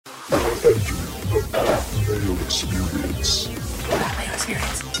Entering the Mayo Experience. That Mayo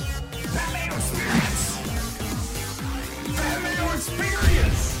Experience. That Mayo Experience. That Mayo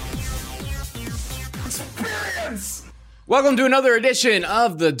Experience. Experience. Welcome to another edition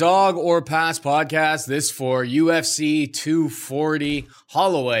of the Dog or Pass podcast. This for UFC 240,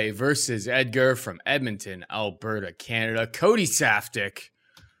 Holloway versus Edgar from Edmonton, Alberta, Canada. Cody Saftik,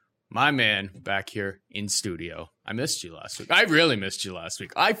 my man, back here in studio. I missed you last week. I really missed you last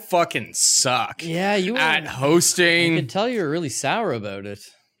week. I fucking suck. Yeah, you were at hosting. I could tell you were really sour about it.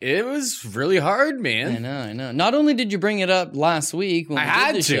 It was really hard, man. I know. Not only did you bring it up last week when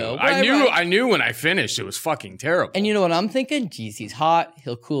we did the show. I knew when I finished it was fucking terrible. And you know what I'm thinking? Geez, he's hot.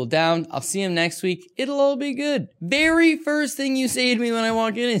 He'll cool down. I'll see him next week. It'll all be good. Very first thing you say to me when I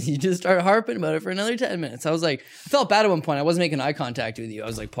walk in is you just start harping about it for another 10 minutes. I was like, I felt bad at one point. I wasn't making eye contact with you. I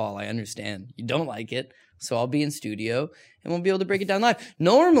was like, Paul, I understand. You don't like it. So I'll be in studio and we'll be able to break it down live.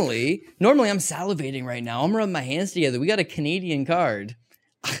 Normally I'm salivating right now. I'm rubbing my hands together. We got a Canadian card.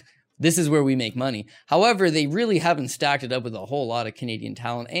 This is where we make money. However, they really haven't stacked it up with a whole lot of Canadian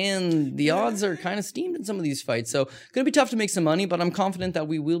talent, and the odds are kind of steamed in some of these fights. So, going to be tough to make some money, but I'm confident that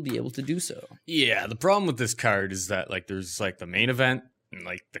we will be able to do so. Yeah, the problem with this card is that there's the main event and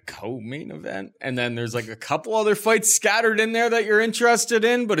the co-main event, and then there's a couple other fights scattered in there that you're interested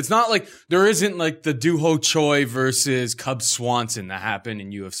in, but it's not there isn't the Duho Choi versus Cub Swanson that happened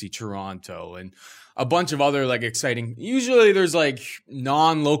in UFC Toronto, and a bunch of other exciting. Usually there's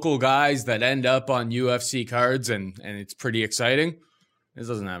non-local guys that end up on UFC cards and it's pretty exciting. This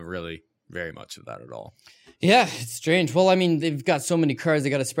doesn't have really very much of that at all. Yeah, it's strange. Well, I mean, they've got so many cards, they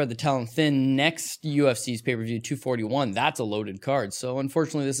got to spread the talent thin. Next UFC's pay-per-view 241, that's a loaded card. So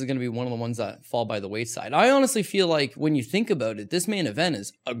unfortunately, this is going to be one of the ones that fall by the wayside. I honestly feel like when you think about it, this main event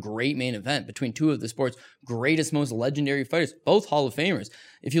is a great main event between two of the sport's greatest, most legendary fighters, both Hall of Famers.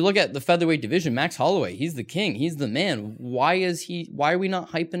 If you look at the featherweight division, Max Holloway, he's the king. He's the man. Why are we not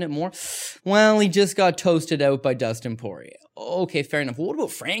hyping it more? Well, he just got toasted out by Dustin Poirier. Okay, fair enough. But what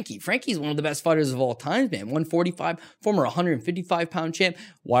about Frankie? Frankie's one of the best fighters of all time, man. 145, former 155-pound champ.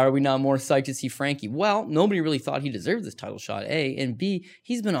 Why are we not more psyched to see Frankie? Well, nobody really thought he deserved this title shot, A. And B,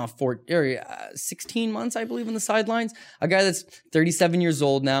 he's been off for 16 months, I believe, on the sidelines. A guy that's 37 years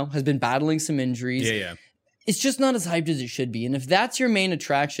old now, has been battling some injuries. Yeah. It's just not as hyped as it should be. And if that's your main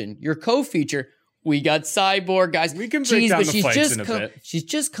attraction, your co-feature, we got Cyborg, guys. We can break down the fights in a bit. She's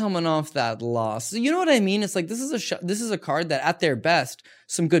just coming off that loss. So you know what I mean? It's this is a card that at their best,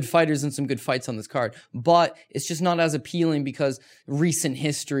 some good fighters and some good fights on this card. But it's just not as appealing because recent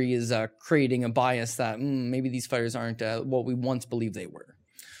history is creating a bias that maybe these fighters aren't what we once believed they were.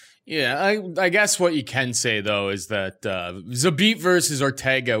 Yeah, I guess what you can say, though, is that Zabit versus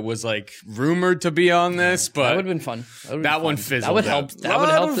Ortega was, rumored to be on this, but... That would have been fun. That one fizzled. That would help. That would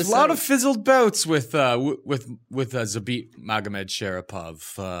help. A lot of fizzled bouts with Zabit Magomed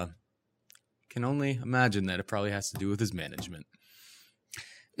Sharapov. Can only imagine that it probably has to do with his management.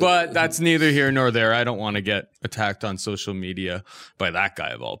 But that's neither here nor there. I don't want to get attacked on social media by that guy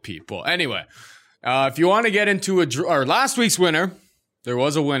of all people. Anyway, if you want to get into our last week's winner... There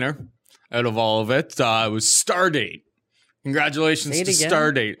was a winner out of all of it. It was Stardate. Congratulations to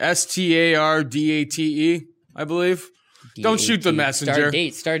Stardate. Stardate, I believe. D-A-T. Don't shoot the messenger.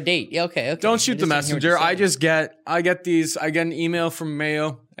 Stardate. Yeah, okay. Don't shoot the messenger. I get an email from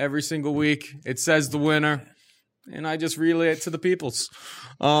Mayo every single week. It says the winner, and I just relay it to the peoples.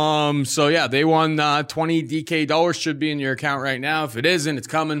 So yeah, they won 20 DK dollars. Should be in your account right now. If it isn't, it's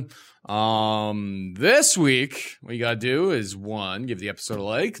coming. This week, what you gotta do is 1, give the episode a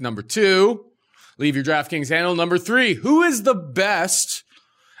like. Number 2, leave your DraftKings handle. Number 3, who is the best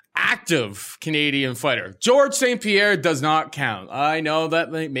active Canadian fighter? George St. Pierre does not count. I know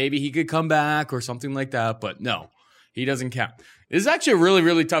that maybe he could come back or something like that, but no, he doesn't count. This is actually a really,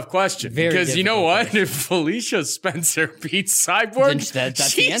 really tough question because you know what? If Felicia Spencer beats Cyborg,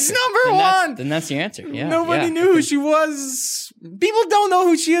 she's number 1. Then that's the answer. Yeah, Nobody knew who she was. People don't know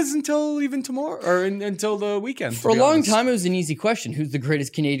who she is until even tomorrow or until the weekend. For a long time, it was an easy question. Who's the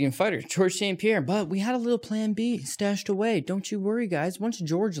greatest Canadian fighter? George St. Pierre. But we had a little plan B stashed away. Don't you worry, guys. Once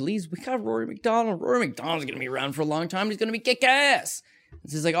George leaves, we got Rory McDonald. Rory McDonald's going to be around for a long time. He's going to be kick-ass.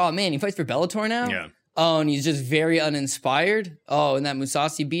 It's just oh, man, he fights for Bellator now? Yeah. Oh, and he's just very uninspired. Oh, and that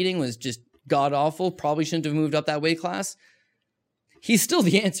Mousasi beating was just god-awful. Probably shouldn't have moved up that weight class. He's still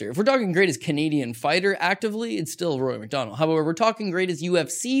the answer. If we're talking greatest Canadian fighter actively, it's still Roy McDonald. However, we're talking greatest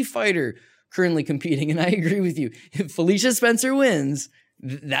UFC fighter currently competing, and I agree with you. If Felicia Spencer wins,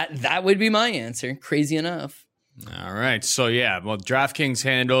 that would be my answer. Crazy enough. All right. So, yeah, well, DraftKings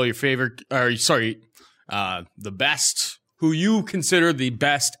handle your favorite, the best who you consider the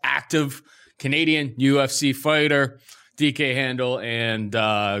best active Canadian UFC fighter, DK handle, and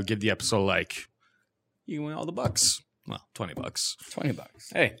give the episode a like. You can win all the bucks. Well, $20. $20.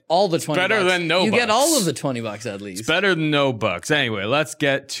 Hey, All the 20 better bucks. than no You bucks. get all of the $20 at least. It's better than no bucks. Anyway, let's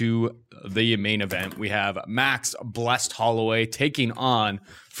get to the main event. We have Max Blessed Holloway taking on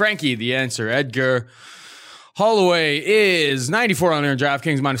Frankie the Answer Edgar. Holloway is 9,400 in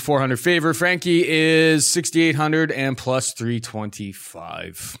DraftKings, minus 400 favor. Frankie is 6,800 and plus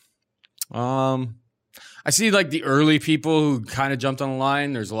 325. I see like the early people who kind of jumped on the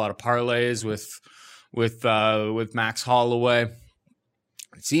line. There's a lot of parlays with Max Holloway.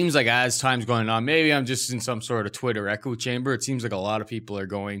 It seems like as time's going on, maybe I'm just in some sort of Twitter echo chamber. It seems like a lot of people are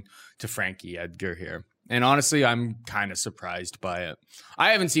going to Frankie Edgar here. And honestly, I'm kind of surprised by it.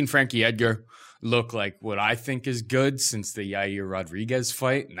 I haven't seen Frankie Edgar look like what I think is good since the Yair Rodriguez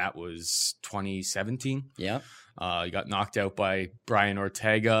fight, and that was 2017. Yeah. He got knocked out by Brian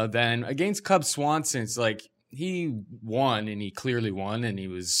Ortega. Then against Cub Swanson, it's like he won, and he clearly won, and he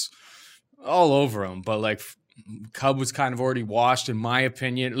was all over him. But like Cub was kind of already washed, in my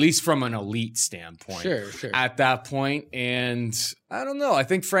opinion, at least from an elite standpoint. Sure. At that point, and I don't know. I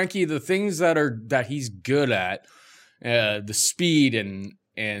think Frankie, the things that he's good at, the speed and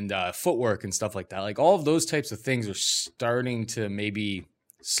footwork and stuff like that, like all of those types of things are starting to maybe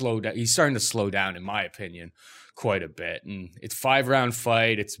slow down. He's starting to slow down, in my opinion, quite a bit. And it's 5-round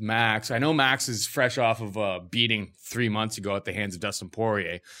fight. It's Max. I know Max is fresh off of a beating 3 months ago at the hands of Dustin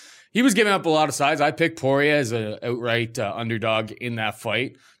Poirier. He was giving up a lot of size. I picked Poirier as an outright underdog in that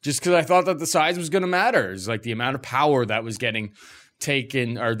fight just because I thought that the size was going to matter. It's like the amount of power that was getting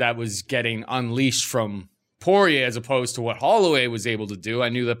taken or that was getting unleashed from Poirier as opposed to what Holloway was able to do.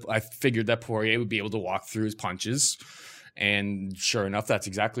 I figured that Poirier would be able to walk through his punches. And sure enough, that's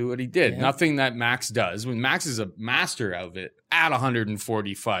exactly what he did. Yeah. Nothing that Max does. When Max is a master of it at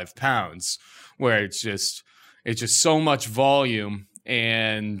 145 pounds, where it's just so much volume,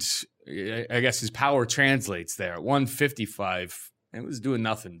 and I guess his power translates there. At 155, it was doing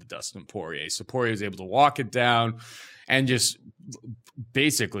nothing to Dustin Poirier. So Poirier was able to walk it down and just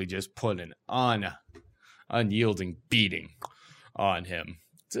basically just put an unyielding beating on him.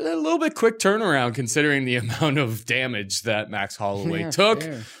 It's a little bit quick turnaround considering the amount of damage that Max Holloway took.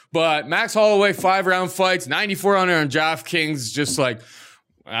 Fair. But Max Holloway, 5-round fights, 9,400 on DraftKings, just like,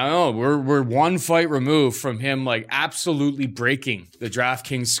 I don't know, we're one fight removed from him like absolutely breaking the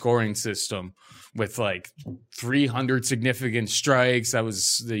DraftKings scoring system with like 300 significant strikes. That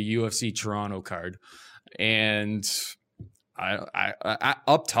was the UFC Toronto card. And I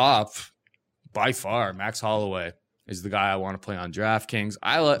up top, by far, Max Holloway is the guy I want to play on DraftKings.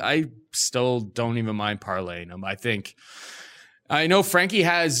 I still don't even mind parlaying him. I know Frankie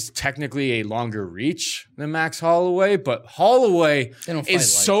has technically a longer reach than Max Holloway, but Holloway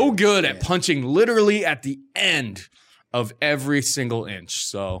is so good at punching literally at the end of every single inch.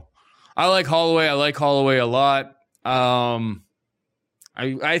 So I like Holloway. I like Holloway a lot. I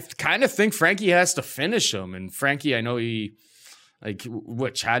kind of think Frankie has to finish him. And Frankie, I know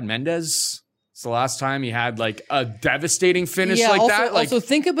Chad Mendez? It's the last time he had like a devastating finish that. Also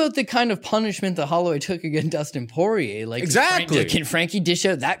think about the kind of punishment that Holloway took against Dustin Poirier. Like, exactly. Can Frankie dish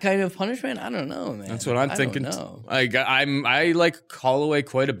out that kind of punishment? I don't know, man. That's what I'm thinking. I like Holloway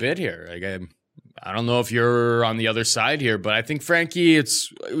quite a bit here. I don't know if you're on the other side here, but I think Frankie,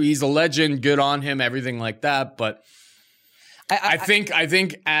 he's a legend, good on him, everything like that. But I think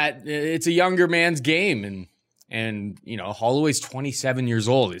it's a younger man's game, and you know, Holloway's 27 years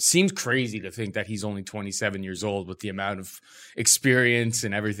old. It seems crazy to think that he's only 27 years old with the amount of experience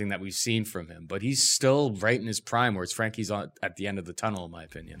and everything that we've seen from him. But he's still right in his prime, whereas Frankie's at the end of the tunnel, in my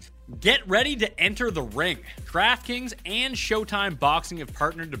opinion. Get ready to enter the ring. DraftKings and Showtime Boxing have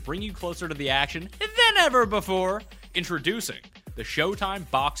partnered to bring you closer to the action than ever before. Introducing the Showtime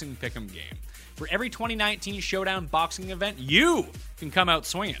Boxing Pick'em game. For every 2019 Showdown boxing event, you can come out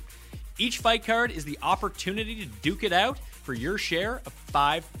swinging. Each fight card is the opportunity to duke it out for your share of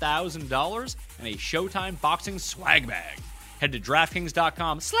 $5,000 and a Showtime Boxing swag bag. Head to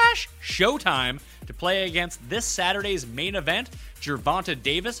DraftKings.com/Showtime to play against this Saturday's main event, Gervonta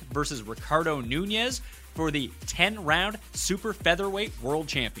Davis versus Ricardo Nunez, for the 10-round Super Featherweight World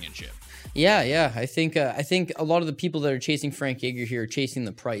Championship. Yeah. I think a lot of the people that are chasing Frank Edgar here are chasing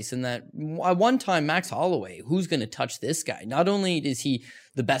the price. And that at one time, Max Holloway, who's going to touch this guy? Not only is he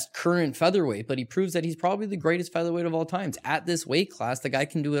the best current featherweight, but he proves that he's probably the greatest featherweight of all times. At this weight class, the guy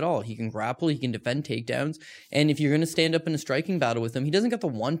can do it all. He can grapple, he can defend takedowns. And if you're going to stand up in a striking battle with him, he doesn't got the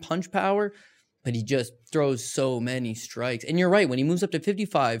one punch power, but he just throws so many strikes. And you're right, when he moves up to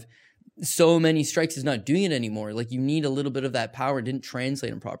 55, so many strikes is not doing it anymore. Like, you need a little bit of that power. It didn't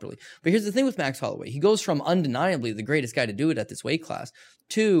translate him properly. But here's the thing with Max Holloway. He goes from undeniably the greatest guy to do it at this weight class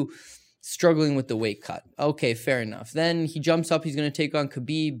to struggling with the weight cut. Okay, fair enough. Then he jumps up. He's going to take on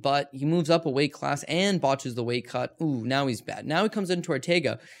Khabib, but he moves up a weight class and botches the weight cut. Ooh, now he's bad. Now he comes into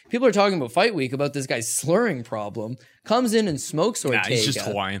Ortega. People are talking about Fight Week about this guy's slurring problem. Comes in and smokes Ortega. Nah, he's just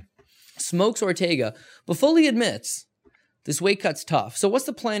Hawaiian. Smokes Ortega, but fully admits this weight cut's tough. So what's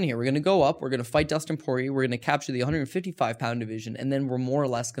the plan here? We're going to go up. We're going to fight Dustin Poirier. We're going to capture the 155-pound division, and then we're more or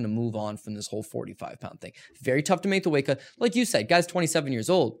less going to move on from this whole 45-pound thing. Very tough to make the weight cut. Like you said, guy's 27 years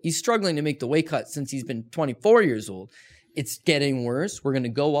old. He's struggling to make the weight cut since he's been 24 years old. It's getting worse. We're going to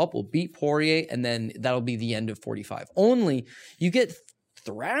go up. We'll beat Poirier, and then that'll be the end of 45. Only you get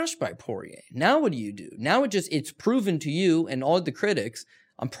thrashed by Poirier. Now what do? Now it's proven to you and all the critics,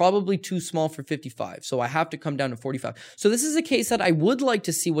 I'm probably too small for 55, so I have to come down to 45. So this is a case that I would like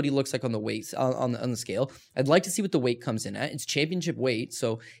to see what he looks like on the weight, on the scale. I'd like to see what the weight comes in at. It's championship weight,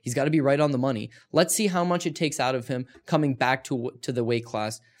 so he's got to be right on the money. Let's see how much it takes out of him coming back to the weight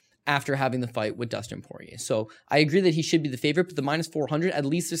class after having the fight with Dustin Poirier. So I agree that he should be the favorite, but the minus 400, at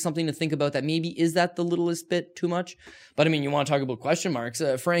least there's something to think about that maybe is that the littlest bit too much? But I mean, you want to talk about question marks.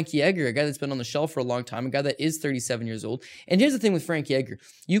 Frankie Edgar, a guy that's been on the shelf for a long time, a guy that is 37 years old. And here's the thing with Frankie Edgar.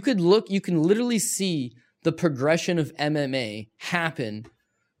 You can literally see the progression of MMA happen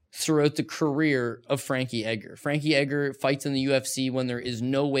throughout the career of Frankie Edgar. Frankie Edgar fights in the UFC when there is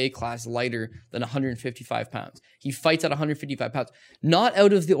no weight class lighter than 155 pounds. He fights at 155 pounds. Not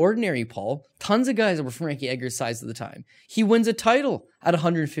out of the ordinary, Paul. Tons of guys were Frankie Edgar's size at the time. He wins a title at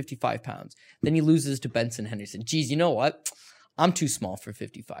 155 pounds. Then he loses to Benson Henderson. Geez, you know what? I'm too small for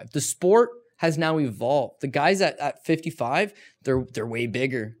 55. The sport has now evolved. The guys at 55, they're way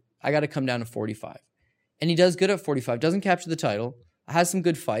bigger. I got to come down to 45. And he does good at 45. Doesn't capture the title. Has some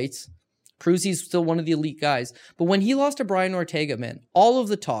good fights, proves he's still one of the elite guys. But when he lost to Brian Ortega, man, all of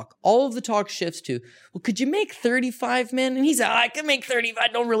the talk shifts to, well, could you make 35, man? And he's like, I can make 35. I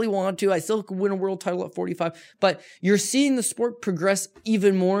don't really want to. I still could win a world title at 45. But you're seeing the sport progress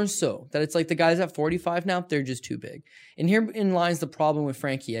even more so, that it's like the guys at 45 now, they're just too big. And herein lies the problem with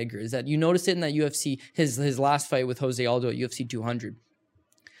Frankie Edgar, is that you notice it in that UFC, his last fight with Jose Aldo at UFC 200.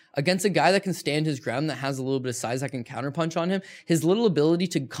 Against a guy that can stand his ground, that has a little bit of size, that can counterpunch on him, his little ability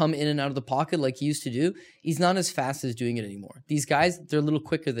to come in and out of the pocket like he used to do, he's not as fast as doing it anymore. These guys, they're a little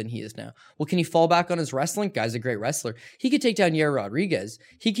quicker than he is now. Well, can he fall back on his wrestling? Guy's a great wrestler. He could take down Yair Rodriguez.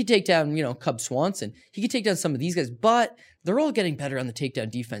 He could take down, Cub Swanson. He could take down some of these guys, but they're all getting better on the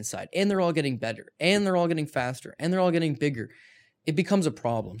takedown defense side, and they're all getting better, and they're all getting faster, and they're all getting bigger. It becomes a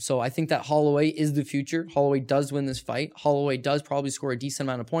problem. So I think that Holloway is the future. Holloway does win this fight. Holloway does probably score a decent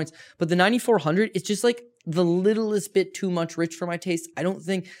amount of points. But the 9,400, it's just like the littlest bit too much rich for my taste. I don't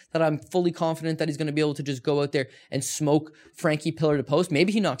think that I'm fully confident that he's going to be able to just go out there and smoke Frankie pillar to post.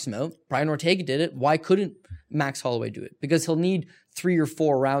 Maybe he knocks him out. Brian Ortega did it. Why couldn't Max Holloway do it? Because he'll need 3 or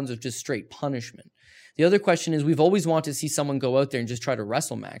 4 rounds of just straight punishment. The other question is, we've always wanted to see someone go out there and just try to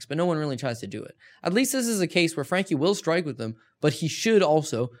wrestle Max, but no one really tries to do it. At least this is a case where Frankie will strike with them, but he should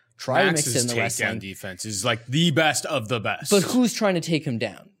also try to mix in the wrestling. Max's takedown defense is like the best of the best. But who's trying to take him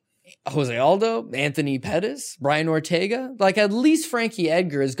down? Jose Aldo, Anthony Pettis, Brian Ortega? Like, at least Frankie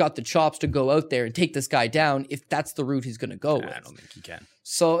Edgar has got the chops to go out there and take this guy down if that's the route he's going to go with. I don't think he can.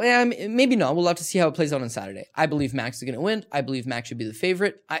 So, maybe not. We'll have to see how it plays out on Saturday. I believe Max is going to win. I believe Max should be the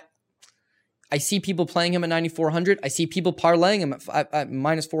favorite. I see people playing him at 9,400. I see people parlaying him at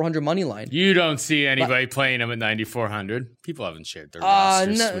minus 400 money line. You don't see anybody playing him at 9,400. People haven't shared their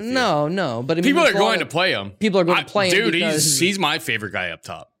rosters with you. No. But I mean, people are going to play him. People are going to play him. Dude, he's my favorite guy up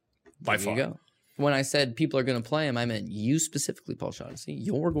top by far. There you go. When I said people are going to play him, I meant you specifically, Paul Shaughnessy.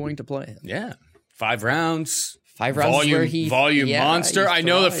 You're going to play him. Yeah, 5 rounds. 5 rounds volume, where he monster. I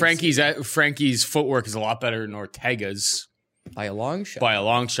know that Frankie's footwork is a lot better than Ortega's. By a long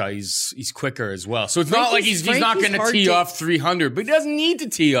shot. He's quicker as well. So it's not like he's not going to tee off 300, but he doesn't need to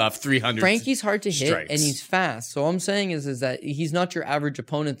tee off 300. Frankie's hard to hit, strikes. and he's fast. So all I'm saying is that he's not your average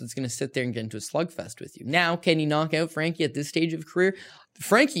opponent that's going to sit there and get into a slugfest with you. Now, can he knock out Frankie at this stage of career?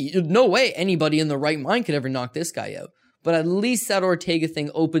 Frankie, no way anybody in the right mind could ever knock this guy out. But at least that Ortega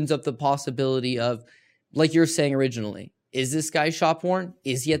thing opens up the possibility of, like you're saying originally, is this guy shop worn?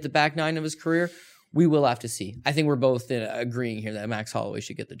 Is he at the back 9 of his career? We will have to see. I think we're both agreeing here that Max Holloway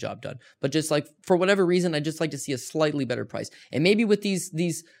should get the job done. But just like, for whatever reason, I'd just like to see a slightly better price. And maybe with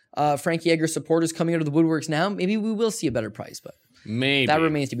these Frankie Edgar supporters coming out of the woodworks now, maybe we will see a better price. But maybe that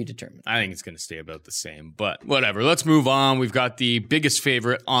remains to be determined. I think it's going to stay about the same. But whatever. Let's move on. We've got the biggest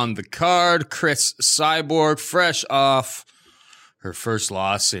favorite on the card, Chris Cyborg, fresh off her first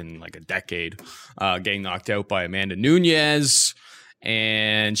loss in like a decade, getting knocked out by Amanda Nunes.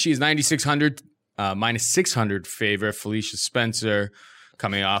 And she's 9,600, minus 600 favorite. Felicia Spencer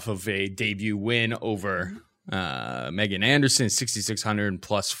coming off of a debut win over Megan Anderson, 6,600 and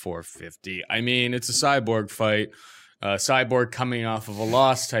plus 450. I mean, it's a Cyborg fight. Cyborg coming off of a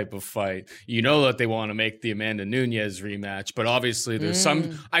loss type of fight. You know that they want to make the Amanda Nunes rematch, but obviously there's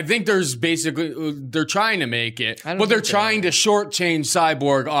I think there's basically, they're trying to make it, but they're trying to shortchange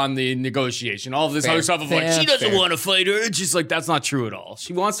Cyborg on the negotiation. All of this other stuff of like, she doesn't want to fight her. It's just like, that's not true at all.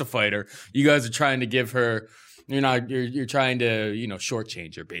 She wants to fight her. You guys are trying to give her, you're trying to,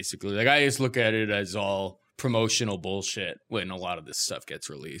 shortchange her basically. Like, I just look at it as all promotional bullshit when a lot of this stuff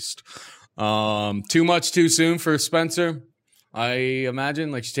gets released. Too much too soon for Spencer. I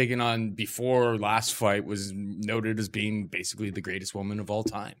imagine like she's taken on, before last fight was noted as being basically the greatest woman of all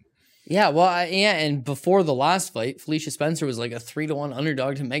time. Yeah, well, and before the last fight, Felicia Spencer was like a 3-1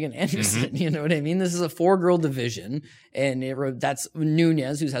 underdog to Megan Anderson. You know what I mean? This is a 4-girl division, and that's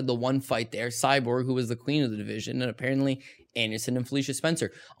Nunes, who's had the one fight there, Cyborg, who was the queen of the division, and apparently Anderson and Felicia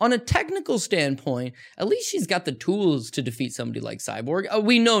Spencer. On a technical standpoint, at least she's got the tools to defeat somebody like Cyborg.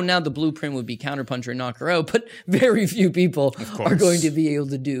 We know now the blueprint would be counterpuncher and knock her out, but very few people are going to be able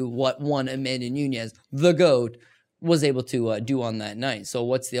to do what one Amanda Nunes, the GOAT, was able to do on that night. So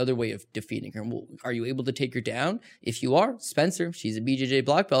what's the other way of defeating her? Well, are you able to take her down? If you are, Spencer, she's a BJJ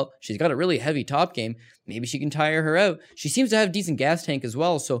black belt. She's got a really heavy top game. Maybe she can tire her out. She seems to have a decent gas tank as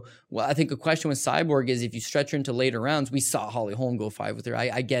well. So I think a question with Cyborg is if you stretch her into later rounds, we saw Holly Holm go 5 with her.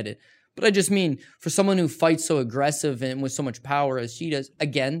 I get it. But I just mean, for someone who fights so aggressive and with so much power as she does,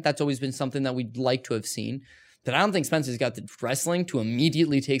 again, that's always been something that we'd like to have seen. But I don't think Spencer's got the wrestling to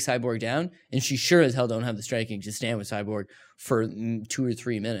immediately take Cyborg down, and she sure as hell don't have the striking to stand with Cyborg for 2 or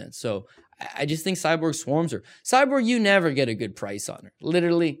 3 minutes. So I just think Cyborg swarms her. Cyborg, you never get a good price on her.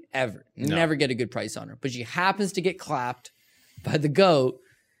 Literally, ever. No. Never get a good price on her. But she happens to get clapped by the GOAT,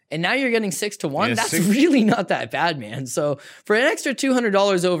 and now you're getting 6-1. Yeah, that's really not that bad, man. So for an extra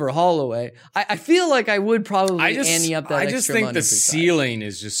 $200 over Holloway, I feel like I would probably ante up that extra money. I just think the ceiling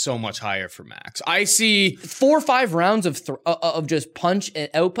is just so much higher for Max. I see 4 or 5 rounds of just punch and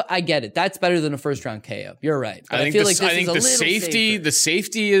output. I get it. That's better than a first round KO. You're right. But I feel like this is a little safer. The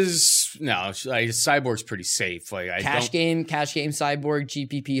safety is Cyborg's pretty safe. Like cash game, Cyborg,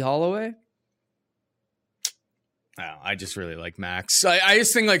 GPP Holloway. I just really like Max. I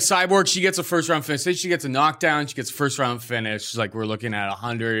just think like Cyborg, she gets a first round finish. Say she gets a knockdown, she gets a first round finish. Like we're looking at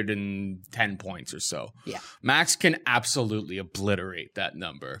 110 points or so. Yeah. Max can absolutely obliterate that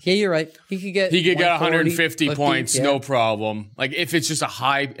number. Yeah, you're right. He could get 150 points, no problem. Like if it's just a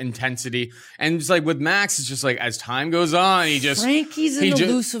high intensity. And just like with Max, it's just like as time goes on, Frankie's an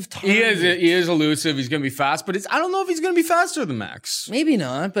elusive target. He is elusive. He's going to be fast, but I don't know if he's going to be faster than Max. Maybe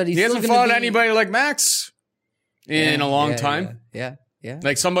not, but he hasn't fought anybody like Max in a long time. Yeah.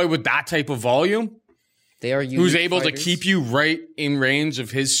 Like somebody with that type of volume. They are who's able to keep you right in range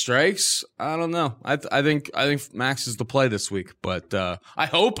of his strikes. I don't know. I think Max is the play this week, but I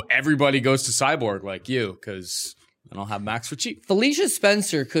hope everybody goes to Cyborg like you, because then I'll have Max for cheap. Felicia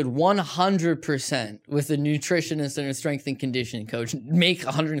Spencer could 100% with a nutritionist and a strength and conditioning coach make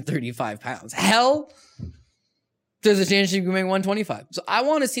 135 pounds. Hell, there's a chance she can make 125. So I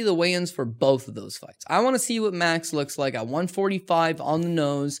want to see the weigh-ins for both of those fights. I want to see what Max looks like at 145 on the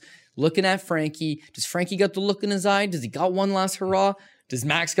nose, looking at Frankie. Does Frankie got the look in his eye? Does he got one last hurrah? Does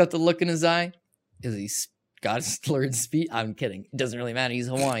Max got the look in his eye? Is he got a slurred speech? I'm kidding. It doesn't really matter. He's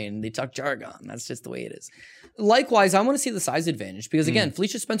Hawaiian. They talk jargon. That's just the way it is. Likewise, I want to see the size advantage because, again,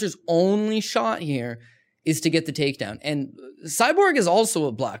 Felicia Spencer's only shot here is to get the takedown. And Cyborg is also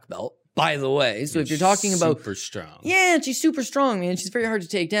a black belt, by the way. So if you're talking about super strong. Yeah, she's super strong, man. She's very hard to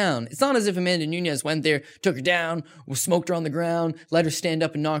take down. It's not as if Amanda Nunes went there, took her down, smoked her on the ground, let her stand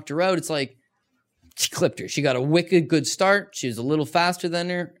up and knocked her out. It's like she clipped her. She got a wicked good start. She was a little faster than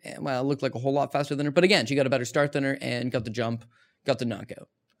her. Well, it looked like a whole lot faster than her. But again, she got a better start than her and got the jump, got the knockout.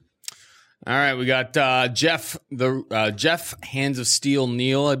 All right, we got Jeff Hands of Steel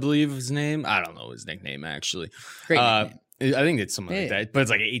Neal, I believe his name. I don't know his nickname actually. Great nickname. I think it's something like that, but it's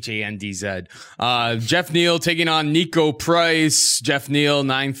like HANDZ. Jeff Neal taking on Nico Price. Jeff Neal,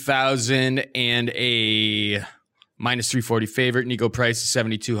 9,000 and a minus 340 favorite. Nico Price,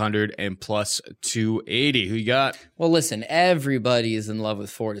 7,200 and plus 280. Who you got? Well, listen, everybody is in love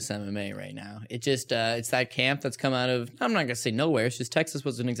with Fortis MMA right now. It just, it's that camp that's come out of, I'm not going to say nowhere. It's just Texas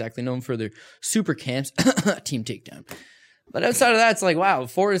wasn't exactly known for their super camps. Team Takedown. But outside of that, it's like, wow,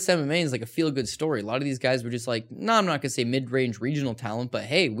 Forrest MMA is like a feel-good story. A lot of these guys were just like, no, I'm not going to say mid-range regional talent, but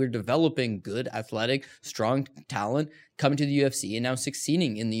hey, we're developing good, athletic, strong talent coming to the UFC and now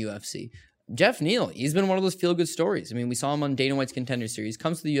succeeding in the UFC. Jeff Neal, he's been one of those feel-good stories. I mean, we saw him on Dana White's Contender Series,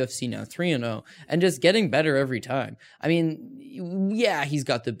 comes to the UFC now, 3-0, and just getting better every time. I mean, yeah, he's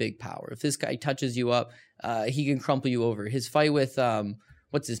got the big power. If this guy touches you up, he can crumple you over. His fight with,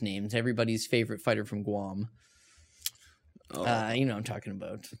 what's his name? It's everybody's favorite fighter from Guam. You know what I'm talking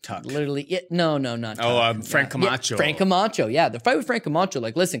about. Tuck. Literally, no, not Tuck. Frank Camacho. Yeah, Frank Camacho, yeah. The fight with Frank Camacho,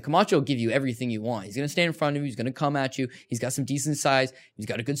 like, listen, Camacho will give you everything you want. He's going to stand in front of you. He's going to come at you. He's got some decent size. He's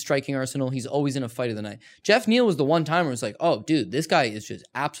got a good striking arsenal. He's always in a fight of the night. Jeff Neal was the one time where it's like, oh, dude, this guy is just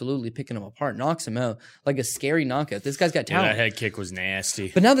absolutely picking him apart, knocks him out like a scary knockout. This guy's got talent. Yeah, that head kick was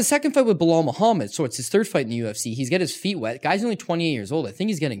nasty. But now the second fight with Bilal Muhammad, so it's his third fight in the UFC. He's got his feet wet. Guy's only 28 years old. I think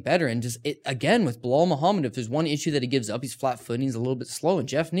he's getting better. And just, again, with Bilal Muhammad, if there's one issue that he gives up, he's flat-footed, he's a little bit slow, and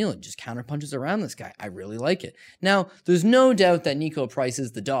Jeff Neal just counterpunches around this guy. I really like it. Now, there's no doubt that Nico Price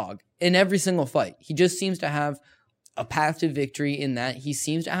is the dog in every single fight. He just seems to have a path to victory in that he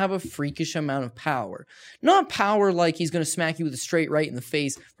seems to have a freakish amount of power. Not power like he's going to smack you with a straight right in the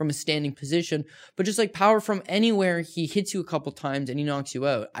face from a standing position, but just like power from anywhere. He hits you a couple times and he knocks you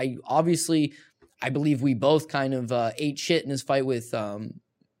out. I believe we both kind of ate shit in his fight with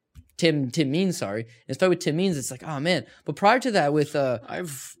Tim Means, sorry. His fight with Tim Means, it's like, oh man. But prior to that with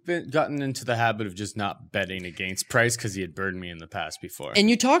I've gotten into the habit of just not betting against Price because he had burned me in the past before. And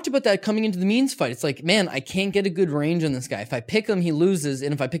you talked about that coming into the Means fight. It's like, man, I can't get a good range on this guy. If I pick him, he loses,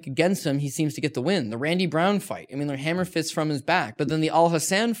 and if I pick against him, he seems to get the win. The Randy Brown fight, I mean, they're hammer fists from his back. But then the Al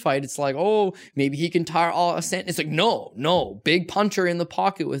Hassan fight, it's like, oh, maybe he can tire Al Hassan. It's like, no, big puncher in the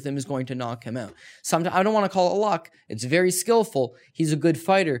pocket with him is going to knock him out. Sometimes I don't want to call it luck. It's very skillful. He's a good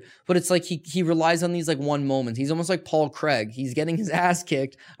fighter, but it's like he relies on these like one moments. He's almost like Paul Craig. He's getting his ass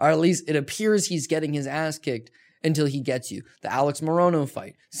kicked, or at least it appears he's getting his ass kicked until he gets you. The Alex Morono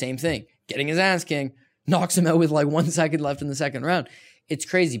fight, same thing. Getting his ass kicked, knocks him out with like 1 second left in the second round. It's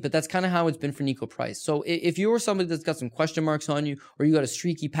crazy, but that's kind of how it's been for Nico Price. So if you were somebody that's got some question marks on you, or you got a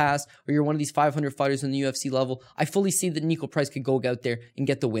streaky pass, or you're one of these 500 fighters in the UFC level, I fully see that Nico Price could go out there and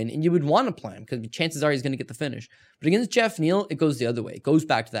get the win, and you would want to play him because chances are he's going to get the finish. But against Jeff Neal, it goes the other way. It goes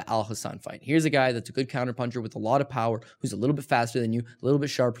back to that Al Hassan fight. Here's a guy that's a good counterpuncher with a lot of power, who's a little bit faster than you, a little bit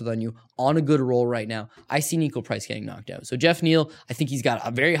sharper than you, on a good roll right now. I see Nico Price getting knocked out. So Jeff Neal, I think he's got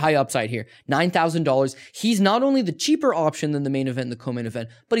a very high upside here. $9,000. He's not only the cheaper option than the main event and the co-main event,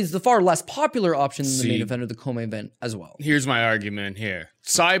 but he's the far less popular option than the main event or the co-main event as well. Here's my argument here.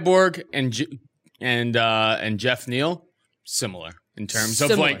 Cyborg and Jeff Neal, similar. In terms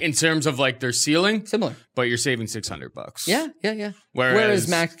of like their ceiling, similar, but you're saving $600. Yeah. Whereas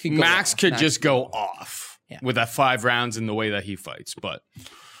Max could just go off with that 5 rounds in the way that he fights. But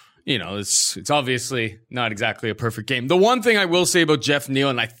you know, it's obviously not exactly a perfect game. The one thing I will say about Jeff Neal,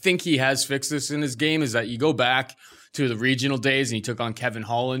 and I think he has fixed this in his game, is that you go back to the regional days and he took on Kevin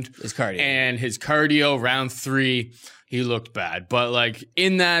Holland. His cardio round 3, he looked bad. But like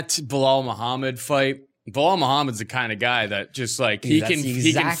in that Bilal Muhammad fight, Bilal Muhammad's the kind of guy that just like he can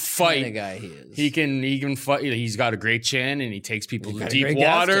fight. Kind of guy he is. He can fight. He's got a great chin and he takes people to deep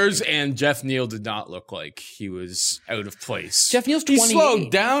waters. And Jeff Neal did not look like he was out of place. Jeff Neal's 28. He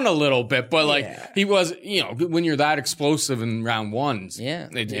slowed down a little bit, but like he was, you know, when you're that explosive in round 1s,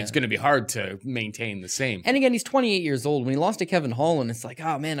 it's going to be hard to maintain the same. And again, he's 28 years old. When he lost to Kevin Holland, it's like,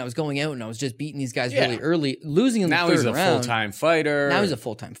 oh man, I was going out and I was just beating these guys really early, losing in the third round. Now he's a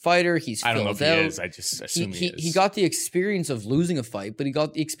full-time fighter. He's I don't know if out. he is. I just assume he is. He got the experience of losing a fight, but he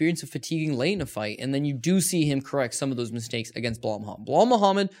got the experience of fatiguing late in a fight, and then you do see him correct some of those mistakes against Bilal Muhammad. Bilal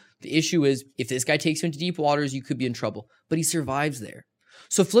Muhammad, the issue is, if this guy takes you into deep waters, you could be in trouble, but he survives there.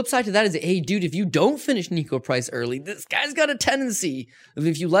 So flip side to that is, hey, dude, if you don't finish Nico Price early, this guy's got a tendency of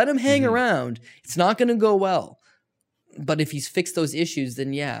if you let him hang around, it's not going to go well. But if he's fixed those issues,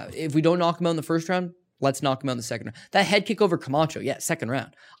 then yeah, if we don't knock him out in the first round, let's knock him out in the second round. That head kick over Camacho, second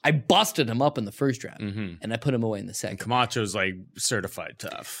round. I busted him up in the first round, and I put him away in the second. Camacho's like certified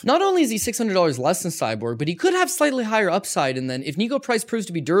tough. Not only is he $600 less than Cyborg, but he could have slightly higher upside. And then if Nico Price proves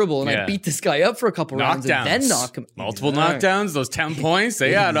to be durable and I beat this guy up for a couple rounds and then knock him. Multiple knockdowns, those 10 points,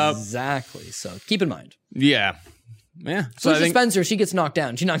 they add up. Exactly. So keep in mind. Yeah. So I think Spencer, she gets knocked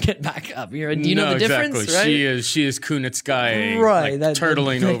down. She's not getting back up. Do you know the difference? Exactly. Right? She is Kunitskaya, right? Like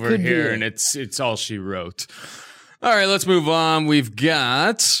turtling over here, and it's all she wrote. All right, let's move on. We've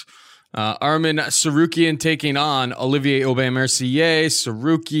got Armin Sarukian taking on Olivier Aubin-Mercier.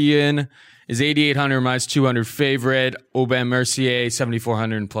 Sarukian is 8,800 minus 200 favorite. Aubin Mercier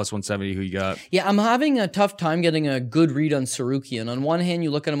 7,400 and plus 170. Who you got? Yeah, I'm having a tough time getting a good read on Sarukian. On one hand,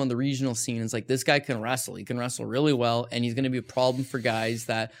 you look at him on the regional scene, it's like this guy can wrestle. He can wrestle really well, and he's going to be a problem for guys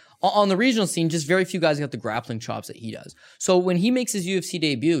that on the regional scene, just very few guys got the grappling chops that he does. So when he makes his UFC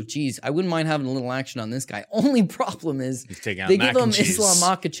debut, geez, I wouldn't mind having a little action on this guy. Only problem is they give him Islam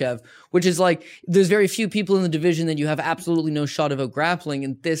Makhachev, which is like there's very few people in the division that you have absolutely no shot of out grappling,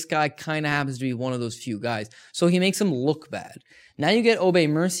 and this guy kind of happens to be one of those few guys. So he makes him look bad. Now you get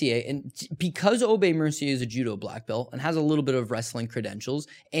Aubin Mercier, and because Aubin Mercier is a judo black belt and has a little bit of wrestling credentials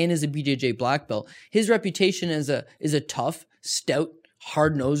and is a BJJ black belt, his reputation is a tough, stout,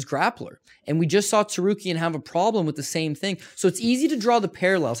 hard-nosed grappler. And we just saw Tsarukyan have a problem with the same thing. So it's easy to draw the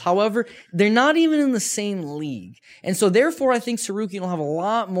parallels. However, they're not even in the same league. And so therefore, I think Tsarukyan will have a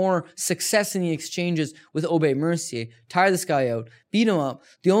lot more success in the exchanges with Aubin Mercier. Tire this guy out, beat him up.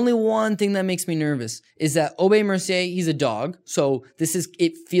 The only one thing that makes me nervous is that Aubin Mercier, he's a dog. So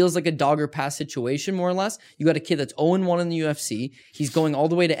it feels like a dog or pass situation, more or less. You got a kid that's 0-1 in the UFC. He's going all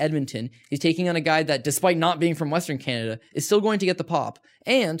the way to Edmonton. He's taking on a guy that, despite not being from Western Canada, is still going to get the pop.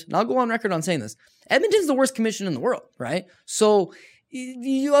 And I'll go on record on saying this, Edmonton's the worst commission in the world, right? So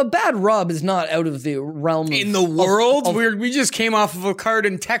a bad rub is not out of the realm of... In the world? We just came off of a card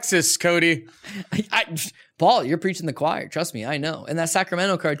in Texas, Cody. Paul, you're preaching the choir. Trust me, I know. And that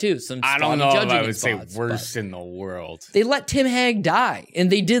Sacramento card, too. I don't know if I would say worst in the world. They let Tim Hag die,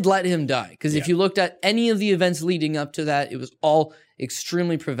 and they did let him die. Because if you looked at any of the events leading up to that, it was all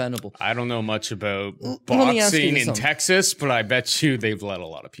extremely preventable. I don't know much about boxing in Texas, but I bet you they've let a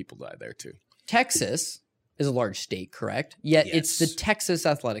lot of people die there, too. Texas is a large state, correct? Yet it's the Texas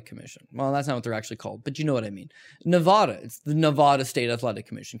Athletic Commission. Well, that's not what they're actually called, but you know what I mean. Nevada, it's the Nevada State Athletic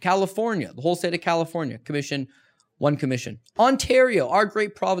Commission. California, the whole state of California, one commission. Ontario, our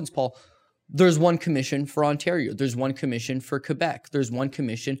great province, Paul, there's one commission for Ontario. There's one commission for Quebec. There's one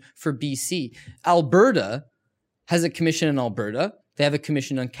commission for BC. Alberta has a commission in Alberta. They have a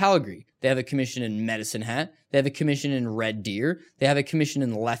commission on Calgary. They have a commission in Medicine Hat. They have a commission in Red Deer. They have a commission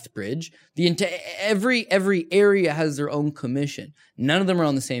in Lethbridge. Every area has their own commission. None of them are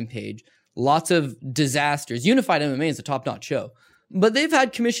on the same page. Lots of disasters. Unified MMA is a top-notch show. But they've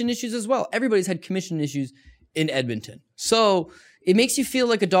had commission issues as well. Everybody's had commission issues in Edmonton. So it makes you feel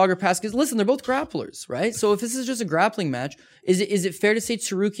like a dog or pass. Because listen, they're both grapplers, right? So if this is just a grappling match, is it fair to say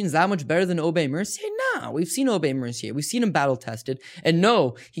Tsarukyan's that much better than Aubin Mercier? No, we've seen Aubin Mercier. We've seen him battle tested. And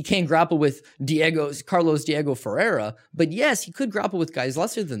no, he can't grapple with Carlos Diego Ferreira. But yes, he could grapple with guys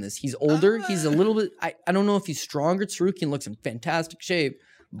lesser than this. He's older. He's a little bit, I don't know if he's stronger. Tsarukyan looks in fantastic shape.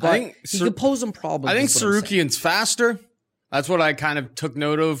 But he could pose some problems. I think Tsarukyan's faster. That's what I kind of took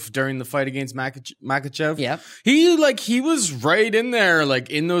note of during the fight against Makhachev. Yeah. He was right in there, like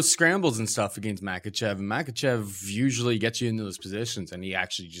in those scrambles and stuff against Makhachev. And Makhachev usually gets you into those positions and he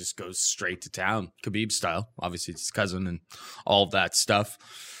actually just goes straight to town, Khabib style. Obviously, it's his cousin and all of that stuff.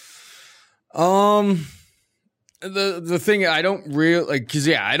 The thing I don't really like, because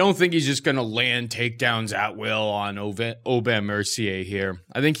I don't think he's just gonna land takedowns at will on Aubin Mercier here.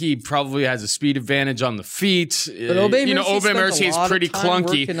 I think he probably has a speed advantage on the feet. But Aubin Mercier is pretty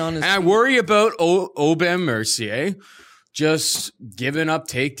clunky, and I worry about Aubin Mercier just giving up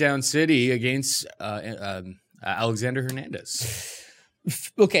takedown city against Alexander Hernandez.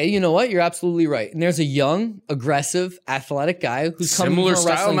 Okay, you know what? You're absolutely right. And there's a young, aggressive, athletic guy who's coming from a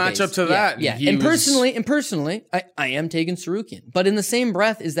style matchup base. to that. Yeah. And personally, I am taking Tsarukyan. But in the same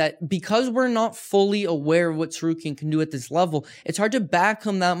breath is that because we're not fully aware of what Tsarukyan can do at this level, it's hard to back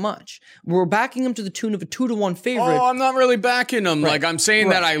him that much. We're backing him to the tune of a 2-1 favorite. Oh, I'm not really backing him. Right. Like I'm saying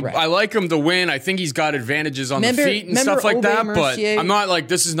that I like him to win. I think he's got advantages on the feet and stuff like that. Mercier, but I'm not like,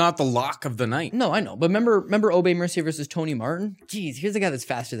 this is not the lock of the night. No, I know. But remember Aubin Mercier versus Tony Martin? Jeez, here's a guy that's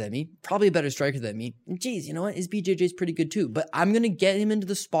faster than me, probably a better striker than me. And geez, you know what? His BJJ is pretty good too. But I'm going to get him into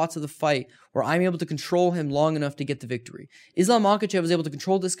the spots of the fight where I'm able to control him long enough to get the victory. Islam Makhachev was able to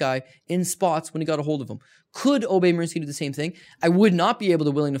control this guy in spots when he got a hold of him. Could Aubin Mercier do the same thing? I would not be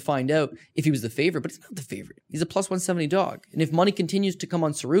willing to find out if he was the favorite, but he's not the favorite. He's a plus 170 dog. And if money continues to come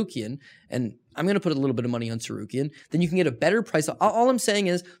on Tsarukyan, and I'm going to put a little bit of money on Tsarukyan, then you can get a better price. All I'm saying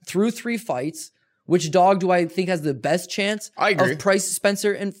is through 3 fights, which dog do I think has the best chance of Price,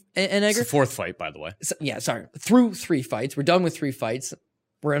 Spencer, and Edgar? It's the 4th fight, by the way. So, through 3 fights. We're done with 3 fights.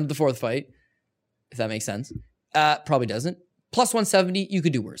 We're into the 4th fight, if that makes sense. Probably doesn't. Plus 170, you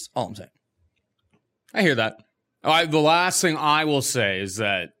could do worse. All I'm saying. I hear that. The last thing I will say is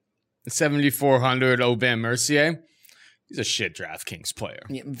that 7,400 Aubin Mercier, he's a shit DraftKings player.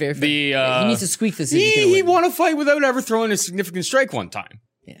 Yeah, very fair. He needs to squeak this. He won a fight without ever throwing a significant strike one time.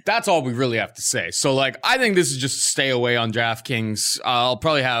 That's all we really have to say. So, like, I think this is just stay away on DraftKings. I'll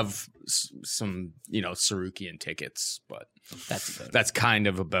probably have some, Sarukian tickets, but that's kind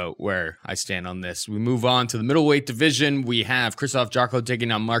of about where I stand on this. We move on to the middleweight division. We have Krzysztof Jotko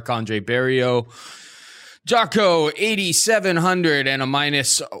taking on Marc-Andre Barriault. Jotko, 8,700 and a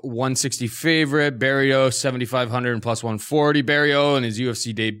minus 160 favorite. Barriault, 7,500 and plus 140. Barriault in his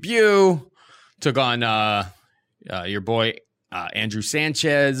UFC debut took on your boy Andrew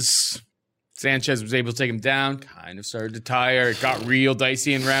Sanchez. Sanchez was able to take him down, kind of started to tire. It got real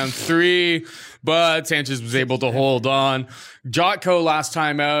dicey in round 3, but Sanchez was able to hold on. Jotko last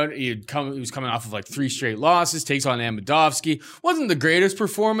time out, he was coming off of like 3 straight losses, takes on Amedovski. Wasn't the greatest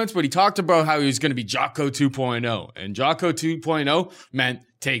performance, but he talked about how he was going to be Jotko 2.0. And Jotko 2.0 meant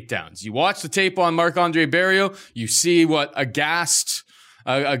takedowns. You watch the tape on Marc-Andre Barriault, you see what a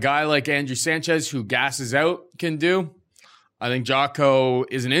guy like Andrew Sanchez who gasses out can do. I think Jotko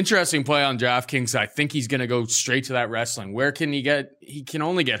is an interesting play on DraftKings. I think he's going to go straight to that wrestling. Where can he get? He can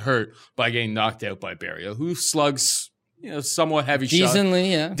only get hurt by getting knocked out by Barriault, who slugs, somewhat heavy shots.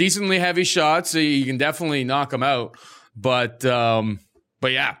 Decently heavy shots. So you can definitely knock him out. But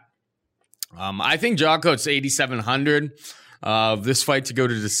yeah. I think Jotko, it's 8,700. This fight to go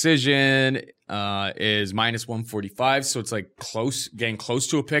to decision is minus 145, so it's like getting close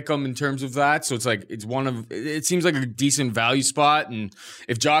to a pick'em in terms of that. So it's like it seems like a decent value spot, and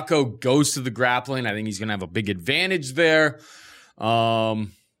if Jotko goes to the grappling, I think he's gonna have a big advantage there.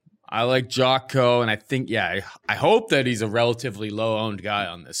 I like Jotko, and I think I hope that he's a relatively low owned guy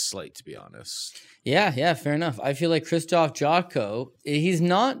on this slate, to be honest. Yeah, fair enough. I feel like Krzysztof Jotko, he's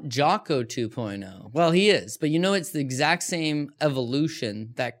not Jotko 2.0. Well, he is, but it's the exact same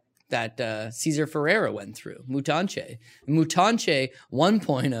evolution that Cesar Ferreira went through. Mutanche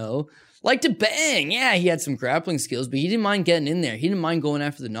 1.0 liked to bang. Yeah, he had some grappling skills, but he didn't mind getting in there. He didn't mind going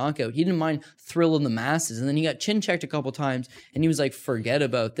after the knockout. He didn't mind thrilling the masses. And then he got chin checked a couple times, and he was like, forget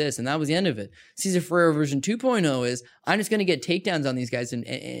about this. And that was the end of it. Cesar Ferreira version 2.0 is, I'm just going to get takedowns on these guys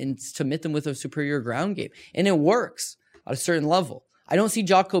and submit them with a superior ground game. And it works at a certain level. I don't see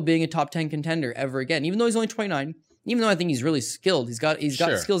Jotko being a top 10 contender ever again, even though he's only 29. Even though I think he's really skilled, he's got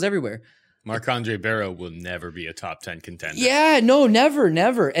skills everywhere. Marc-Andre Barriault will never be a top 10 contender. Yeah, no,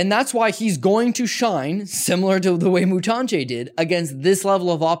 never. And that's why he's going to shine, similar to the way Mutanche did, against this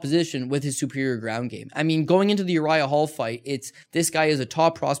level of opposition with his superior ground game. I mean, going into the Uriah Hall fight, this guy is a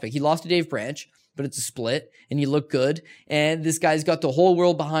top prospect. He lost to Dave Branch, but it's a split, and he looked good. And this guy's got the whole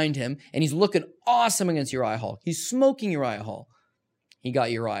world behind him, and he's looking awesome against Uriah Hall. He's smoking Uriah Hall. He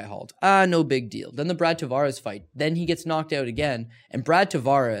got Uriah Halled. No big deal. Then the Brad Tavares fight. Then he gets knocked out again. And Brad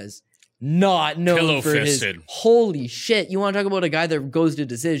Tavares, not known for his... Holy shit. You want to talk about a guy that goes to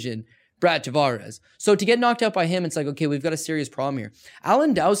decision? Brad Tavares. So to get knocked out by him, it's like, okay, we've got a serious problem here.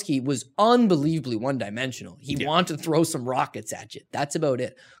 Alandowski was unbelievably one-dimensional. He wanted to throw some rockets at you. That's about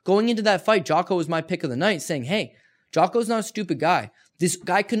it. Going into that fight, Jotko was my pick of the night, saying, hey, Jocko's not a stupid guy. This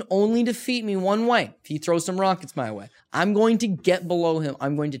guy can only defeat me one way. If he throws some rockets my way, I'm going to get below him.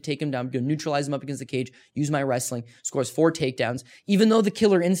 I'm going to take him down. I'm going to neutralize him up against the cage, use my wrestling, scores 4 takedowns. Even though the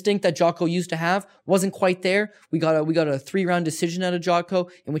killer instinct that Jotko used to have wasn't quite there, we got a 3-round decision out of Jotko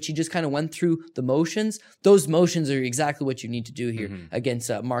in which he just kind of went through the motions. Those motions are exactly what you need to do here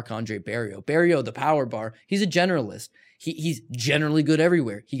against Marc-Andre Barriault. Barriault, the power bar, he's a generalist. He's generally good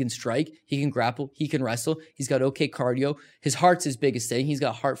everywhere. He can strike, he can grapple, he can wrestle. He's got okay cardio. His heart's his biggest thing. He's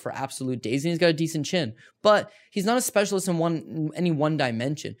got heart for absolute days, and he's got a decent chin. But he's not a specialist in any one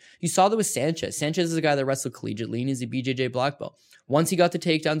dimension. You saw that with Sanchez. Sanchez is a guy that wrestled collegiately, and he's a BJJ black belt. Once he got the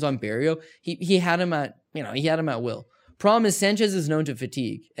takedowns on Barriault, he had him at will. Problem is, Sanchez is known to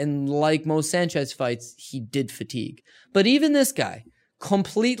fatigue, and like most Sanchez fights, he did fatigue. But even this guy,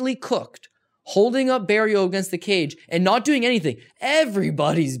 completely cooked, holding up Barriault against the cage and not doing anything.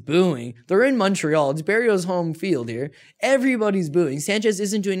 Everybody's booing. They're in Montreal. It's Barriault's home field here. Everybody's booing. Sanchez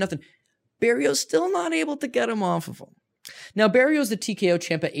isn't doing nothing. Barriault's still not able to get him off of him. Now, Barriault's the TKO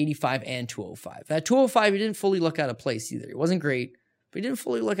champ at 85 and 205. At 205, he didn't fully look out of place either. It wasn't great, but he didn't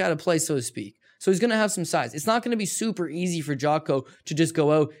fully look out of place, so to speak. So he's going to have some size. It's not going to be super easy for Jotko to just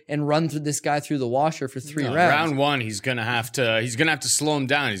go out and run through this guy through the washer for 3 rounds. Round 1, he's going to have to slow him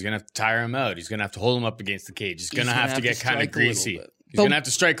down. He's going to have to tire him out. He's going to have to hold him up against the cage. He's going to have to get kind of greasy. He's going to have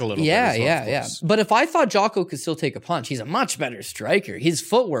to strike a little bit. Yeah. But if I thought Jotko could still take a punch, he's a much better striker. His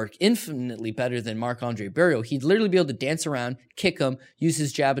footwork, infinitely better than Marc-Andre Barriault. He'd literally be able to dance around, kick him, use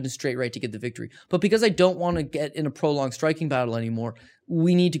his jab and his straight right to get the victory. But because I don't want to get in a prolonged striking battle anymore,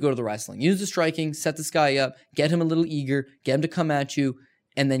 we need to go to the wrestling. Use the striking, set this guy up, get him a little eager, get him to come at you,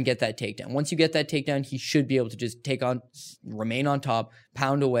 and then get that takedown. Once you get that takedown, he should be able to just remain on top,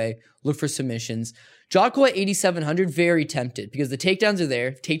 pound away, look for submissions. Jocko at 8,700, very tempted because the takedowns are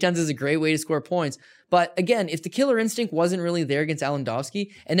there. Takedowns is a great way to score points. But again, if the killer instinct wasn't really there against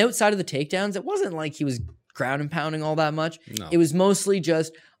Lewandowski, and outside of the takedowns, it wasn't like he was ground and pounding all that much. No. It was mostly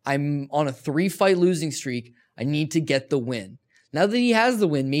just, I'm on a 3-fight losing streak. I need to get the win. Now that he has the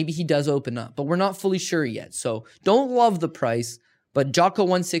win, maybe he does open up, but we're not fully sure yet. So don't love the price. But Jocko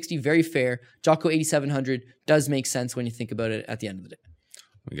 160, very fair. Jocko 8,700 does make sense when you think about it at the end of the day.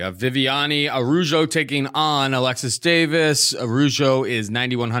 We got Viviane Araújo taking on Alexis Davis. Araújo is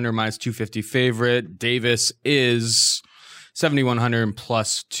 9,100 minus 250 favorite. Davis is 7,100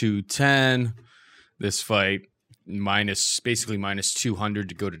 plus 210. This fight basically minus 200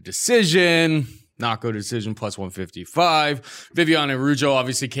 to go to decision. Not go to decision, plus 155. Viviane Araújo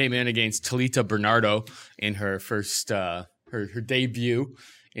obviously came in against Talita Bernardo in her first her debut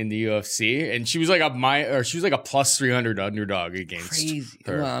in the UFC, and she was like a plus 300 underdog against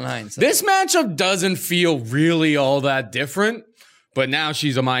her. Well, this matchup doesn't feel really all that different, but now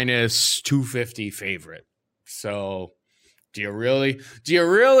she's a minus 250 favorite. So, do you really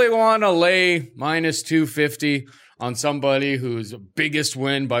want to lay minus 250 on somebody whose biggest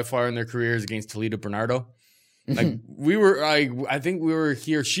win by far in their career is against Talita Bernardo? Like I think we were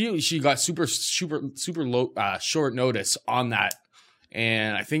here. She got super low, short notice on that,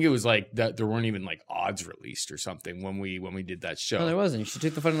 and I think it was like that there weren't even like odds released or something when we did that show. No, there wasn't. She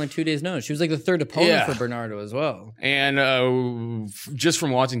took the fight in like 2 days' notice. She was like the third opponent for Bernardo as well. And just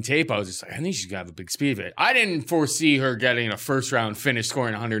from watching tape, I was just like, I think she's gonna have a big speed of it. I didn't foresee her getting a first round finish,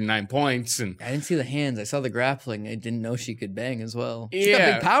 scoring 109 points. And I didn't see the hands. I saw the grappling. I didn't know she could bang as well. She's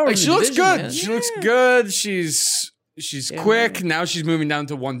got big power. Like, she looks good. Man. She looks good. She's quick. Man. Now she's moving down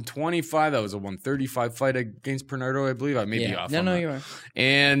to 125. That was a 135 fight against Bernardo, I believe. I may be off. No, you are.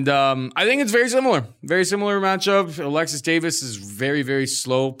 And I think it's very similar. Very similar matchup. Alexis Davis is very, very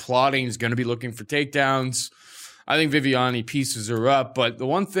slow. Plotting is going to be looking for takedowns. I think Viviane pieces her up. But the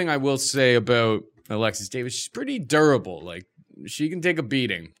one thing I will say about Alexis Davis, she's pretty durable. Like, she can take a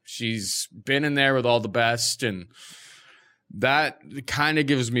beating. She's been in there with all the best, and that kind of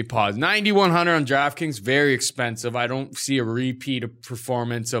gives me pause. 9,100 on DraftKings, very expensive. I don't see a repeat of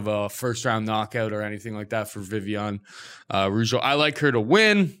performance of a first-round knockout or anything like that for Viviane Araújo. I like her to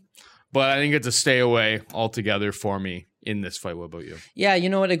win, but I think it's a stay away altogether for me in this fight. What about you? Yeah, you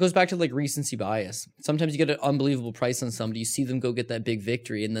know what? It goes back to like recency bias. Sometimes you get an unbelievable price on somebody, you see them go get that big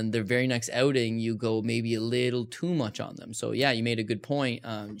victory, and then their very next outing, you go maybe a little too much on them. So yeah, you made a good point.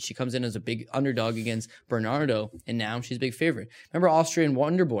 She comes in as a big underdog against Bernardo, and now she's a big favorite. Remember Austrian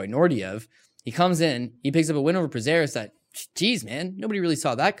wonder boy, Nordiev? He comes in, he picks up a win over Prazeres that, geez, man, nobody really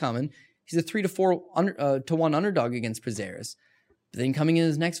saw that coming. He's a 3-4 to 1 underdog against Prazeres. But then coming in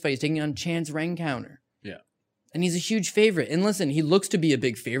his next fight, he's taking on Chance Rencounter. And he's a huge favorite. And listen, he looks to be a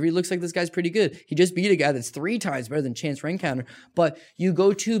big favorite. He looks like this guy's pretty good. He just beat a guy that's 3 times better than Chance Rencounter. But you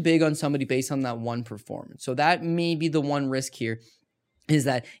go too big on somebody based on that one performance. So that may be the one risk here, is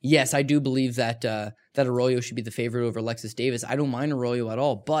that, yes, I do believe that that Arroyo should be the favorite over Alexis Davis. I don't mind Arroyo at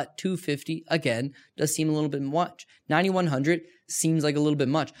all. But 250, again, does seem a little bit much. 9,100 seems like a little bit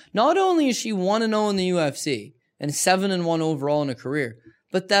much. Not only is she 1-0 in the UFC and 7-1 overall in her career,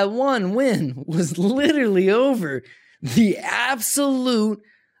 but that one win was literally over the absolute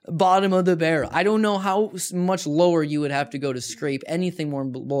bottom of the barrel. I don't know how much lower you would have to go to scrape anything more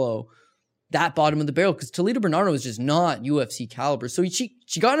below that bottom of the barrel, because Talita Bernardo is just not UFC caliber. So she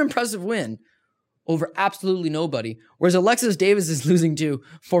got an impressive win over absolutely nobody, whereas Alexis Davis is losing to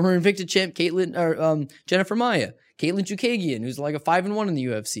former Invicta champ Jennifer Maia, Caitlin Chukagian, who's like a 5-1 in the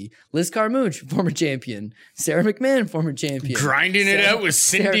UFC. Liz Carmouche, former champion. Sarah McMahon, former champion. Grinding it out with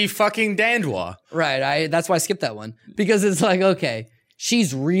Cindy fucking Dandois. Right. That's why I skipped that one. Because it's like, okay,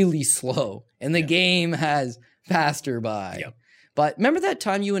 she's really slow. And the game has passed her by. Yep. But remember that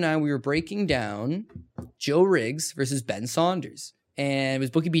time you and I, we were breaking down Joe Riggs versus Ben Saunders. And it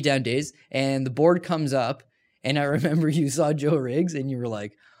was Bookie Beatdown days. And the board comes up. And I remember you saw Joe Riggs and you were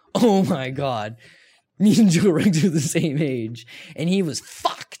like, oh my God. Me and Joe Riggs are the same age. And he was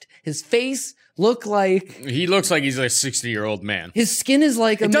fucked. His face looked like... He looks like he's like a 60-year-old man. His skin is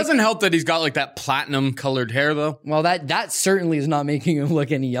like... It doesn't help that he's got like that platinum-colored hair, though. Well, that certainly is not making him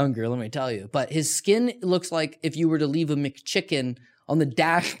look any younger, let me tell you. But his skin looks like if you were to leave a McChicken on the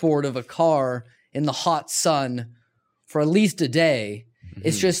dashboard of a car in the hot sun for at least a day.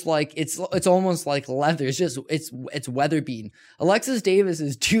 It's just like, it's almost like leather. It's weather beaten. Alexis Davis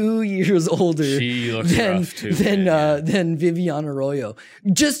is 2 years older than Viviane Arroyo.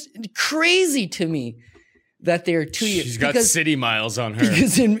 Just crazy to me that they're 2 years. She's got city miles on her.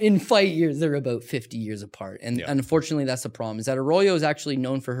 Because in fight years, they're about 50 years apart. And unfortunately, that's the problem, is that Arroyo is actually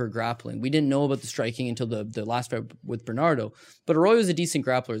known for her grappling. We didn't know about the striking until the last fight with Bernardo. But Arroyo is a decent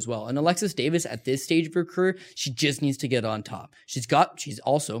grappler as well. And Alexis Davis, at this stage of her career, she just needs to get on top. She's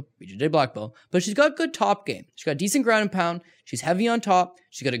also BJJ black belt, but she's got good top game. She's got decent ground and pound. She's heavy on top.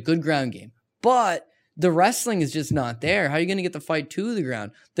 She's got a good ground game. But the wrestling is just not there. How are you going to get the fight to the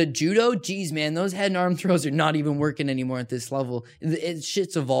ground? The judo, geez, man, those head and arm throws are not even working anymore at this level.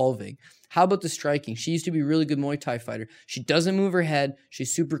 Shit's evolving. How about the striking? She used to be a really good Muay Thai fighter. She doesn't move her head.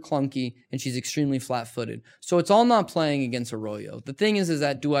 She's super clunky, and she's extremely flat-footed. So it's all not playing against Arroyo. The thing is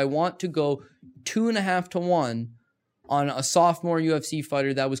that do I want to go 2.5 to 1 on a sophomore UFC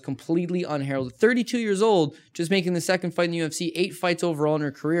fighter that was completely unheralded, 32 years old, just making the second fight in the UFC, 8 fights overall in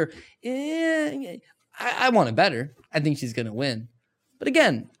her career? I want it better. I think she's going to win. But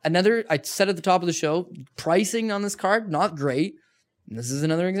again, I said at the top of the show, pricing on this card, not great. And this is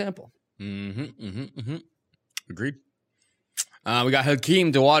another example. Agreed. We got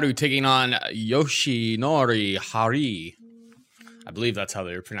Hakeem Dawodu taking on Yoshinori Hari. I believe that's how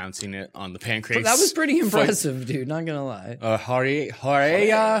they're pronouncing it on the Pancrase. That was pretty impressive, dude. Not going to lie. Hari,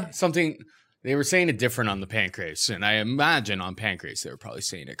 something... They were saying it different on the Pancrase, and I imagine on Pancrase they were probably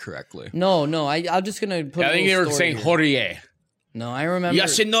saying it correctly. No, I'm just gonna put. I think they were saying Horie. No, I remember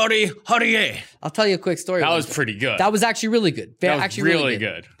Yoshinori Horie. I'll tell you a quick story. That was pretty good. That was actually really good. That was actually really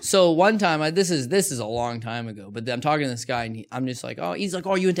good. So one time, this is a long time ago, but I'm talking to this guy, and I'm just like, he's like,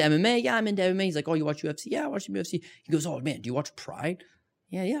 you into MMA? Yeah, I'm into MMA. He's like, you watch UFC? Yeah, I watch some UFC. He goes, man, do you watch Pride?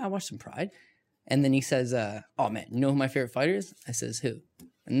 Yeah, I watch some Pride. And then he says, man, you know who my favorite fighter is? I says, who?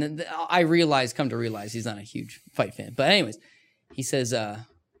 And then come to realize he's not a huge fight fan. But anyways, he says,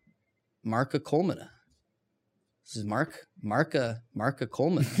 Marka Coleman. This is Marka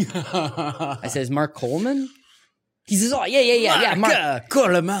Coleman. I says, Mark Coleman? He says, yeah. Marka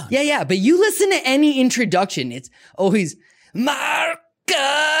Coleman. Yeah. But you listen to any introduction, it's always Marka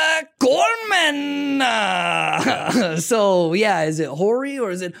Coleman. So yeah, is it Hori or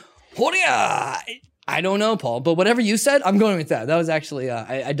is it Horia? I don't know, Paul, but whatever you said, I'm going with that. That was actually,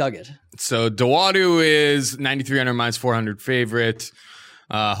 I dug it. So Dawodu is 9,300 minus 400 favorite.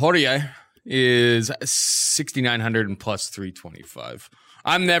 Horia is 6,900 and plus 325.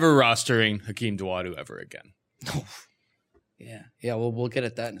 I'm never rostering Hakeem Dawodu ever again. Yeah. Well, we'll get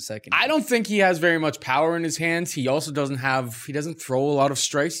at that in a second. I don't think he has very much power in his hands. He also doesn't throw a lot of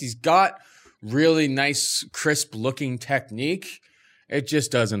strikes. He's got really nice, crisp looking technique. It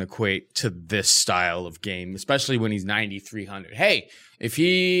just doesn't equate to this style of game, especially when he's 9,300. Hey, if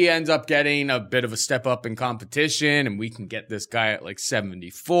he ends up getting a bit of a step up in competition and we can get this guy at like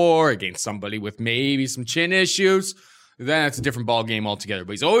 74 against somebody with maybe some chin issues, then it's a different ball game altogether.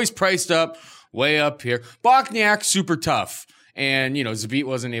 But he's always priced up, way up here. Bokniak, super tough. And, Zabit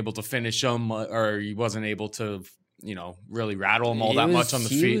wasn't able to finish him, or he wasn't able to, really rattle him all that much on the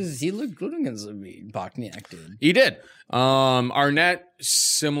feet. He looked good against Bokniak, dude. He did. Arnett,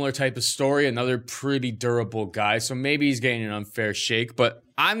 similar type of story, another pretty durable guy. So maybe he's getting an unfair shake, but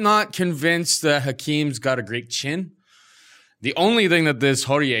I'm not convinced that Hakeem's got a great chin. The only thing that this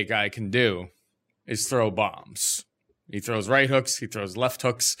Horie guy can do is throw bombs. He throws right hooks. He throws left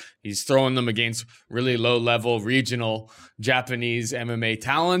hooks. He's throwing them against really low-level regional Japanese MMA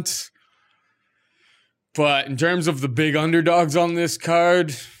talent. But in terms of the big underdogs on this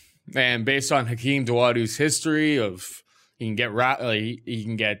card, and based on Hakeem Dawodu's history of he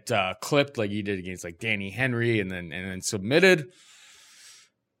can get clipped like he did against like Danny Henry and then submitted.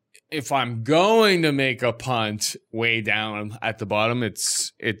 If I'm going to make a punt way down at the bottom,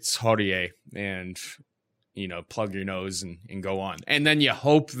 it's Horie, and plug your nose and go on. And then you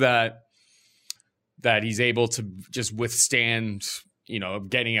hope that he's able to just withstand,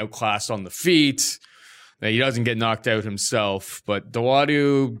 getting outclassed on the feet, that he doesn't get knocked out himself. But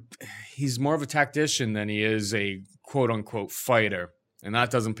Dawodu, he's more of a tactician than he is a quote-unquote fighter. And that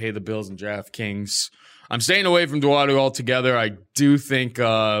doesn't pay the bills in DraftKings. I'm staying away from Dawodu altogether. I do think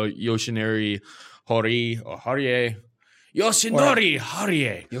Yoshinori Horie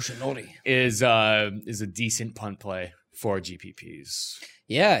is a decent punt play for GPPs.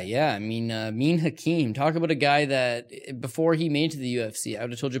 Yeah. I mean, Mean Hakeem. Talk about a guy that before he made it to the UFC, I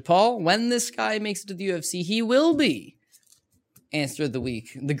would have told you, Paul, when this guy makes it to the UFC, he will be Answer of the Week,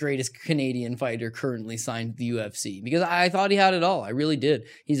 the greatest Canadian fighter currently signed to the UFC. Because I thought he had it all. I really did.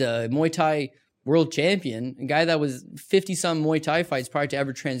 He's a Muay Thai world champion, a guy that was 50-some Muay Thai fights prior to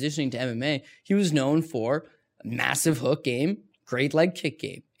ever transitioning to MMA. He was known for a massive hook game, great leg kick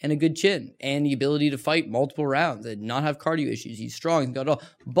game, and a good chin, and the ability to fight multiple rounds and not have cardio issues. He's strong, he's got it all.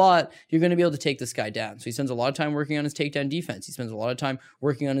 But you're going to be able to take this guy down. So he spends a lot of time working on his takedown defense. He spends a lot of time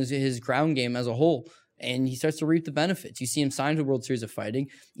working on his ground game as a whole. And he starts to reap the benefits. You see him sign to World Series of Fighting.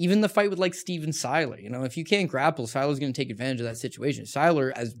 Even the fight with like Steven Siler. If you can't grapple, Siler's going to take advantage of that situation.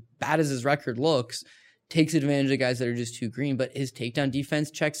 Siler, as bad as his record looks, takes advantage of guys that are just too green. But his takedown defense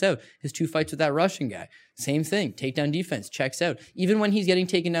checks out. His 2 fights with that Russian guy, same thing. Takedown defense checks out. Even when he's getting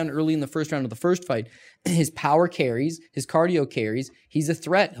taken down early in the first round of the first fight, his power carries, his cardio carries. He's a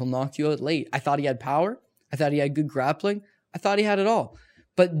threat. He'll knock you out late. I thought he had power. I thought he had good grappling. I thought he had it all.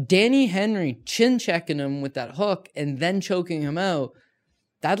 But Danny Henry chin checking him with that hook and then choking him out,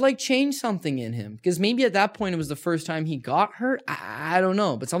 that like changed something in him. Because maybe at that point it was the first time he got hurt. I don't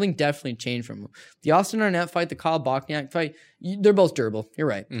know. But something definitely changed from him. The Austin Arnett fight, the Kyle Bochniak fight, they're both durable. You're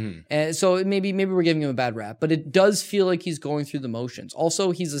right. Mm-hmm. So maybe we're giving him a bad rap. But it does feel like he's going through the motions.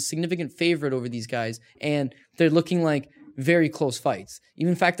 Also, he's a significant favorite over these guys. And they're looking like very close fights.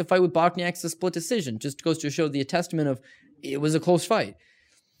 Even in fact, the fight with Bochniak's a split decision. Just goes to show the testament of it was a close fight.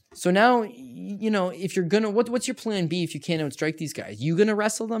 So now, if you're going to, what's your plan B if you can't outstrike these guys? You going to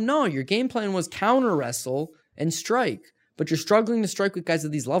wrestle them? No, your game plan was counter wrestle and strike, but you're struggling to strike with guys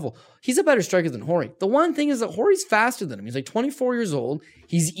at these level. He's a better striker than Jorge. The one thing is that Jorge's faster than him. He's like 24 years old.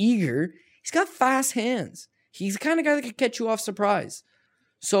 He's eager. He's got fast hands. He's the kind of guy that could catch you off surprise.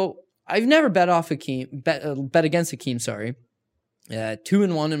 So I've never bet against Hakeem, sorry.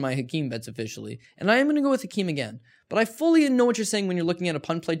 2-1 in my Hakeem bets officially. And I am going to go with Hakeem again. But I fully know what you're saying when you're looking at a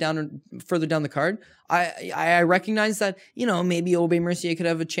punt play down or further down the card. I recognize that, maybe Obey Mercier could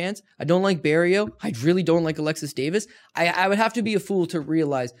have a chance. I don't like Barrio. I really don't like Alexis Davis. I would have to be a fool to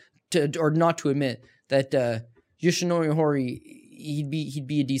realize or not to admit that Yoshinori Hori, he'd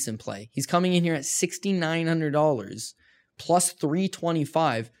be a decent play. He's coming in here at $6,900 plus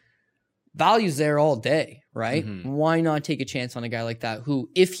 $325. Value's there all day, right? Mm-hmm. Why not take a chance on a guy like that who,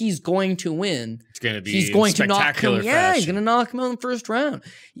 if he's going to win, he's going to knock him. Yeah, he's going to knock him out in the first round.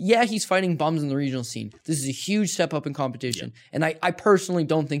 Yeah, he's fighting bums in the regional scene. This is a huge step up in competition. Yeah. And I personally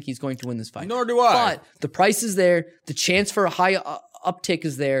don't think he's going to win this fight. Nor do I. But the price is there. The chance for a high uptick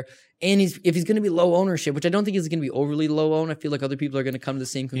is there. And if he's going to be low ownership, which I don't think is going to be overly low own, I feel like other people are going to come to the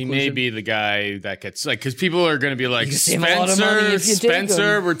same conclusion. He may be the guy that gets because people are going to be like,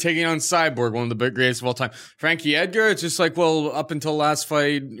 Spencer, we're taking on Cyborg, one of the greatest of all time. Frankie Edgar, it's just like, well, up until last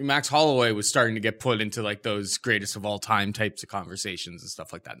fight, Max Holloway was starting to get put into like those greatest of all time types of conversations and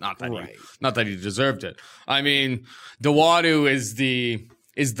stuff like that. Not that he deserved it. I mean, Dawodu is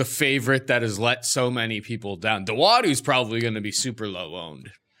the favorite that has let so many people down. Dawodu's probably going to be super low owned.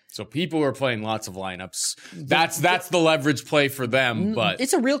 So people are playing lots of lineups. That's the leverage play for them. But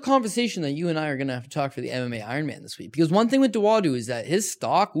it's a real conversation that you and I are going to have to talk for the MMA Ironman this week. Because one thing with Dawodu is that his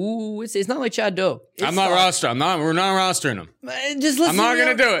stock, it's not like Chad Doe. We're not rostering him. I'm not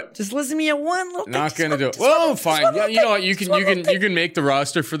going to do it. Just listen to me at one little thing. Not going to do it. Well, fine. Yeah, you know what? You can make the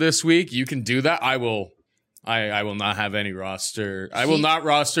roster for this week. You can do that. I will not have any roster. I will not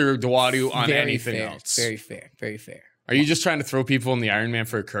roster Dawodu on anything else. Very fair. Very fair. Are you just trying to throw people in the Ironman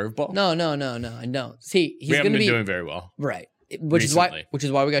for a curveball? No. I don't. See, we haven't been doing very well, right? Which is why we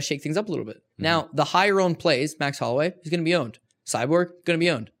got to shake things up a little bit. Mm-hmm. Now, the higher owned plays, Max Holloway is going to be owned. Cyborg going to be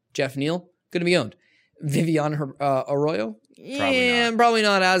owned. Jeff Neal going to be owned. Vivian Arroyo, probably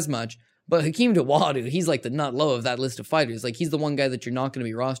not as much. But Hakeem Dawodu, he's like the nut low of that list of fighters. Like he's the one guy that you're not going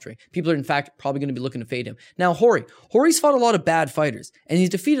to be rostering. People are in fact probably going to be looking to fade him. Now, Hori's fought a lot of bad fighters, and he's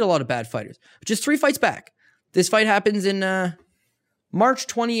defeated a lot of bad fighters. Just 3 fights back. This fight happens in March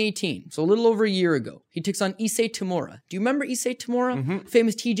 2018, so a little over a year ago. He takes on Issei Tamura. Do you remember Issei Tamura? Mm-hmm.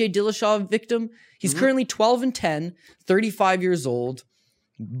 Famous TJ Dillashaw victim? He's currently 12-10, 35 years old.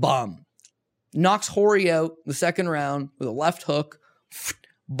 Bum. Knocks Hori out the second round with a left hook.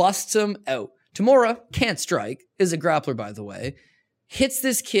 Busts him out. Tamura can't strike. Is a grappler, by the way. Hits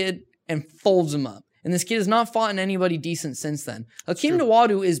this kid and folds him up. And this kid has not fought in anybody decent since then. Hakeem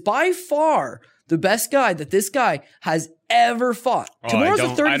Dawodu is by far the best guy that this guy has ever fought. Tamura's a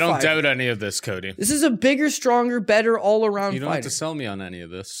 35. I don't doubt any of this, Cody. This is a bigger, stronger, better all-around fighter. You don't have to sell me on any of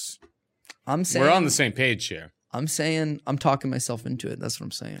this. I'm saying we're on the same page here. I'm saying I'm talking myself into it. That's what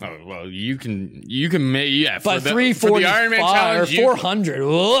I'm saying. Oh well, you can make But 345 or 400.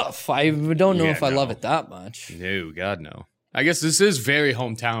 I don't know if I love it that much. No, God no. I guess this is very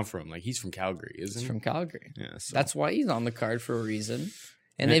hometown for him. Like he's from Calgary, isn't he? He's from Calgary. Yeah, so. That's why he's on the card for a reason.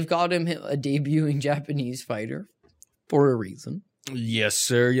 And they've got him a debuting Japanese fighter for a reason. Yes,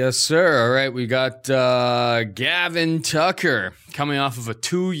 sir. Yes, sir. All right. We got Gavin Tucker coming off of a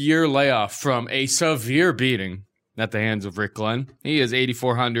 2-year layoff from a severe beating. at the hands of Rick Glenn. He is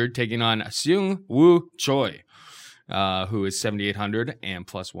 8,400, taking on Seung Woo Choi, who is 7,800 and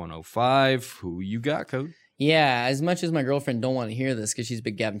plus 105. Who you got, Code? Yeah, as much as my girlfriend don't want to hear this because she's a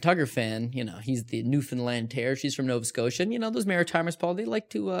big Gavin Tucker fan, he's the Newfoundland Terrier. She's from Nova Scotia. And, those Maritimers, Paul, they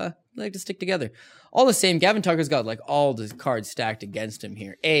like to stick together. All the same, Gavin Tucker's got like all the cards stacked against him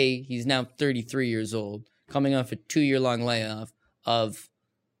here. He's now 33 years old, coming off a 2-year-long layoff of,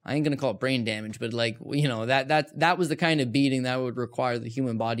 I ain't gonna call it brain damage, but that was the kind of beating that would require the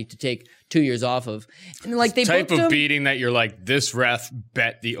human body to take 2 years off of. And like they type booked of him, beating that you're like, this ref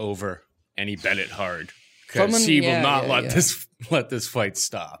bet the over and he bet it hard. Because he will not let this fight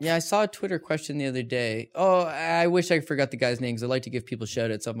stop. Yeah, I saw a Twitter question the other day. Oh, I wish I forgot the guy's name because I like to give people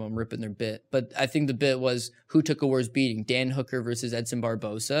shout outs. Some of them ripping their bit. But I think the bit was who took a worse beating, Dan Hooker versus Edson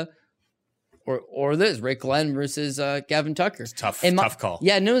Barbosa, or this, Rick Glenn versus Gavin Tucker. It's tough call.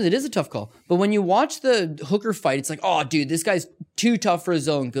 Yeah, no, it is a tough call. But when you watch the Hooker fight, it's like, oh, dude, this guy's too tough for his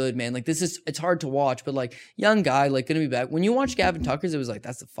own good, man. Like, it's hard to watch. But like, young guy, like, gonna be back. When you watch Gavin Tucker's, it was like,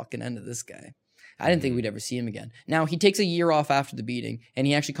 that's the fucking end of this guy. I didn't think we'd ever see him again. Now, he takes a year off after the beating, and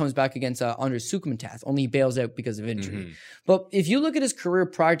he actually comes back against Anders Sukumatas, only he bails out because of injury. Mm-hmm. But if you look at his career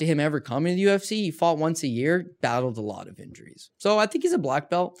prior to him ever coming to the UFC, he fought once a year, battled a lot of injuries. So I think he's a black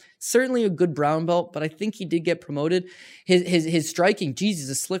belt, certainly a good brown belt, but I think he did get promoted. His striking, he's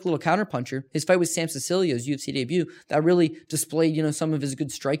a slick little counterpuncher. His fight with Sam Cecilio's UFC debut, that really displayed, some of his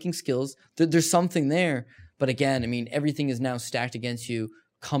good striking skills. There's something there. But again, I mean, everything is now stacked against you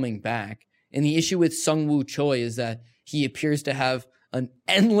coming back. And the issue with Seung Woo Choi is that he appears to have an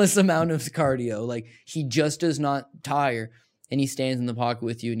endless amount of cardio. Like, he just does not tire, and he stands in the pocket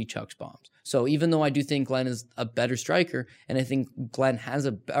with you and he chucks bombs. So even though I do think Glenn is a better striker, and I think even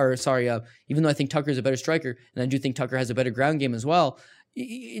though I think Tucker is a better striker, and I do think Tucker has a better ground game as well,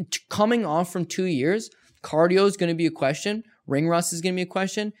 coming off from 2 years, cardio is going to be a question. Ring rust is going to be a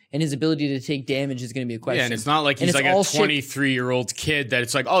question, and his ability to take damage is going to be a question. Yeah, and it's not like he's like a 23-year-old kid that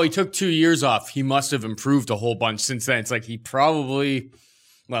it's like, oh, he took 2 years off. He must have improved a whole bunch since then. It's like he probably,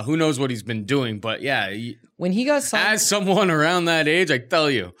 well, who knows what he's been doing. But yeah, when he got signed, as someone around that age, I tell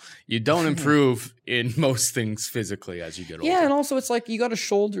you, you don't improve in most things physically as you get older. Yeah, and also it's like you got a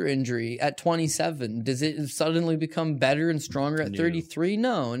shoulder injury at 27. Does it suddenly become better and stronger at 33?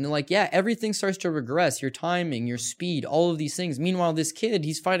 No. And like, yeah, everything starts to regress. Your timing, your speed, all of these things. Meanwhile, this kid,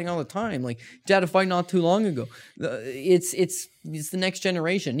 he's fighting all the time. Like, he had a fight not too long ago. It's the next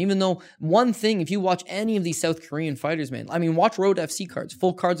generation. Even though one thing, if you watch any of these South Korean fighters, man, I mean, watch Road FC cards,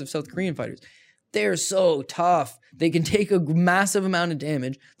 full cards of South Korean fighters. They're so tough. They can take a massive amount of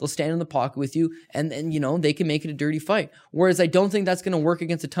damage. They'll stand in the pocket with you, and then, they can make it a dirty fight. Whereas I don't think that's going to work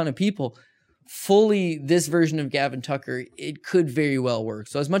against a ton of people. Fully, this version of Gavin Tucker, it could very well work.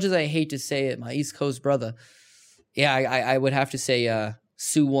 So as much as I hate to say it, my East Coast brother, yeah, I would have to say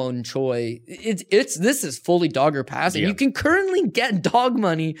Suwon Choi. This is fully dogger passing. Yeah. You can currently get dog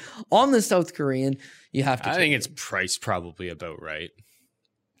money on the South Korean. You have to. I think it's priced probably about right.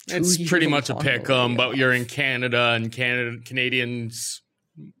 It's pretty much a pick 'em, but you're in Canada, and Canadians.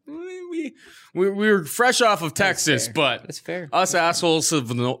 We're fresh off of Texas, but that's fair. Us assholes of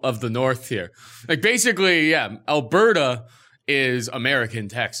the North here, like basically, yeah, Alberta is American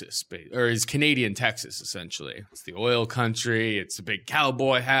Texas, or is Canadian Texas essentially. It's the oil country. It's a big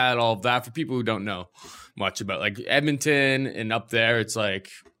cowboy hat, all of that. For people who don't know much about like Edmonton and up there, it's like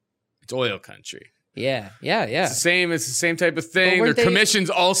it's oil country. Yeah. It's the same type of thing. Their commission's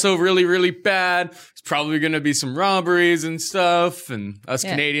also really, really bad. It's probably going to be some robberies and stuff, and us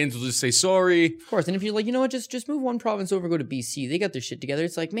Canadians will just say sorry. Of course, and if you're like, you know what, just move one province over, go to BC. They got their shit together.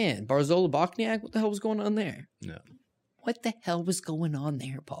 It's like, man, Barzola Bokniak, what the hell was going on there? No. What the hell was going on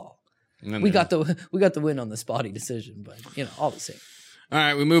there, Paul? We got the win on the spotty decision, but all the same. All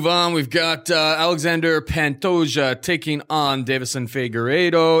right, we move on. We've got Alexander Pantoja taking on Davison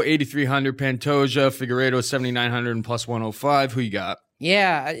Figueiredo, 8,300 Pantoja, Figueiredo 7,900 and plus 105. Who you got?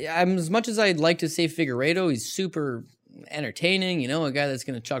 Yeah, I'm as much as I'd like to say Figueiredo, he's super entertaining, a guy that's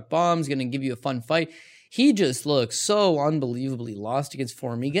going to chuck bombs, going to give you a fun fight. He just looks so unbelievably lost against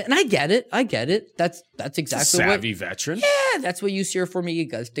Formiga. And I get it. That's exactly what... Savvy veteran. Yeah, that's what Yusir Formiga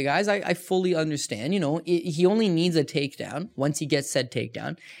does to guys. I fully understand. He only needs a takedown. Once he gets said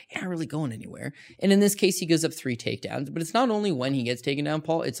takedown, he's not really going anywhere. And in this case, he gives up 3 takedowns. But it's not only when he gets taken down,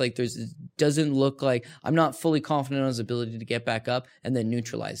 Paul. It's like doesn't look like... I'm not fully confident on his ability to get back up and then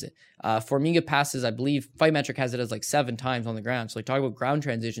neutralize it. Formiga passes, I believe, Fight Metric has it as like 7 times on the ground. So like talk about ground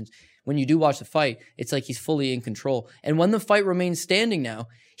transitions. When you do watch the fight, it's like he's fully in control. And when the fight remains standing now,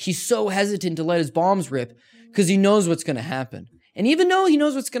 he's so hesitant to let his bombs rip because he knows what's going to happen. And even though he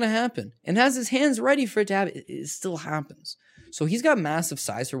knows what's going to happen and has his hands ready for it to happen, it still happens. So he's got massive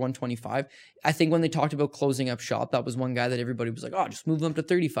size for 125. I think when they talked about closing up shop, that was one guy that everybody was like, oh, just move him up to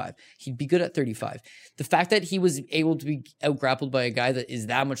 35. He'd be good at 35. The fact that he was able to be out-grappled by a guy that is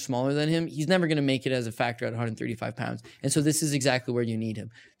that much smaller than him, he's never going to make it as a factor at 135 pounds. And so this is exactly where you need him.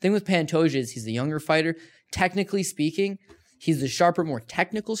 The thing with Pantoja is he's the younger fighter. Technically speaking, he's the sharper, more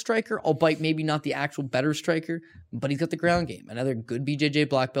technical striker, albeit maybe not the actual better striker, but he's got the ground game. Another good BJJ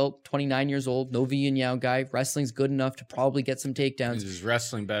black belt, 29 years old, no V and Yao guy. Wrestling's good enough to probably get some takedowns. Is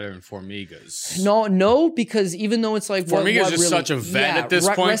wrestling better than Formiga's? No, because even though it's like Formiga's just really, such a vet at this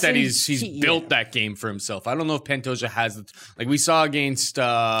point that he's key, built that game for himself. I don't know if Pantoja has like we saw against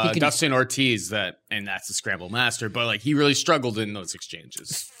Dustin Ortiz and that's the scramble master, but like he really struggled in those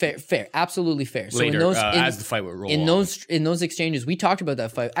exchanges. Fair, absolutely fair. Later, so as the fight would roll in those exchanges, we talked about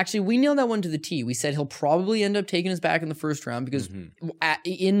that fight. Actually, we nailed that one to the T. We said he'll probably end up taking his back in the first round because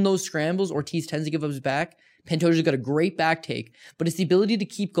in those scrambles, Ortiz tends to give up his back. Pantoja's got a great back take, but it's the ability to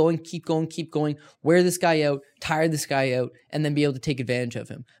keep going, wear this guy out, tire this guy out, and then be able to take advantage of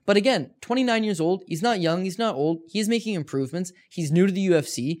him. But again, 29 years old, he's not young, he's not old, he's making improvements, he's new to the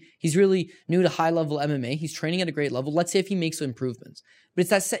UFC, he's really new to high-level MMA, he's training at a great level. Let's say if he makes improvements.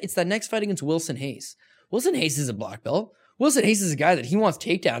 But it's that next fight against Wilson Hayes. Wilson Hayes is a black belt. Wilson Hayes is a guy that he wants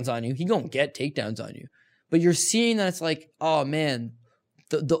takedowns on you. He gonna get takedowns on you. But you're seeing that it's like, oh man,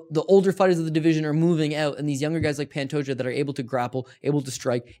 the older fighters of the division are moving out, and these younger guys like Pantoja that are able to grapple, able to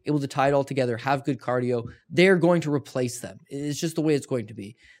strike, able to tie it all together, have good cardio, they're going to replace them. It's just the way it's going to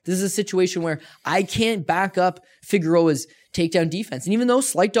be. This is a situation where I can't back up Figueroa's takedown defense. And even though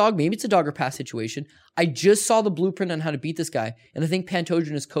slight dog, maybe it's a dog or pass situation, I just saw the blueprint on how to beat this guy, and I think Pantoja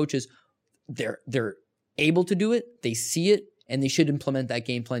and his coaches, they're able to do it, they see it, and they should implement that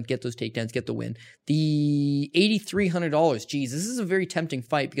game plan, get those takedowns, get the win. The $8,300, geez, this is a very tempting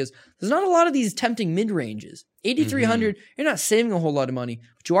fight because there's not a lot of these tempting mid-ranges. $8,300, you're not saving a whole lot of money,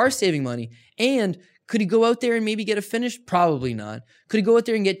 but you are saving money. And could he go out there and maybe get a finish? Probably not. Could he go out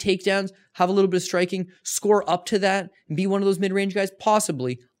there and get takedowns, have a little bit of striking, score up to that, and be one of those mid-range guys?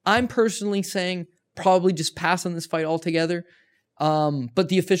 Possibly. I'm personally saying probably just pass on this fight altogether. But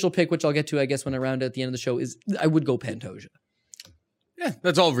the official pick, which I'll get to, I guess, when I round it at the end of the show, is I would go Pantoja. Yeah,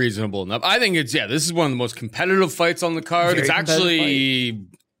 that's all reasonable enough. I think this is one of the most competitive fights on the card. Very it's actually,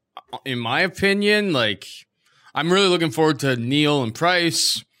 in my opinion, like, I'm really looking forward to Neal and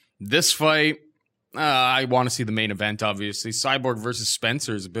Price. This fight, I want to see the main event, obviously. Cyborg versus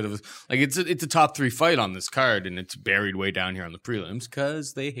Spencer is a bit of it's a top 3 fight on this card, and it's buried way down here on the prelims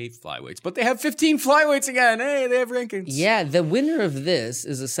because they hate flyweights. But they have 15 flyweights again. Hey, they have rankings. Yeah, the winner of this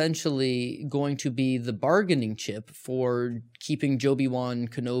is essentially going to be the bargaining chip for keeping Jobi-Wan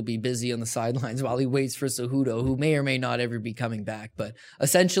Kenobi busy on the sidelines while he waits for Cejudo, who may or may not ever be coming back. But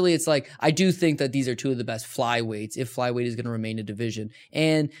essentially, it's like, I do think that these are two of the best flyweights, if flyweight is going to remain a division.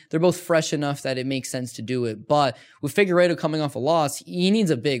 And they're both fresh enough that it makes sense to do it. But with Figueiredo coming off a loss, he needs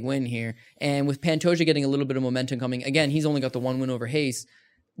a big win here. And with Pantoja getting a little bit of momentum coming, again, he's only got the one win over Hayes.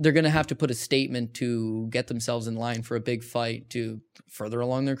 They're going to have to put a statement to get themselves in line for a big fight to further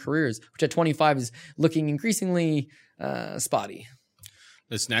along their careers, which at 25 is looking increasingly spotty.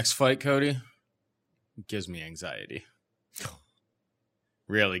 This next fight, Cody, gives me anxiety.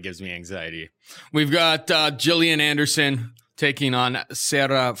 Really gives me anxiety. We've got Jillian Anderson taking on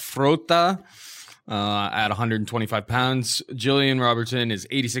Sarah Frota at 125 pounds. Jillian Robertson is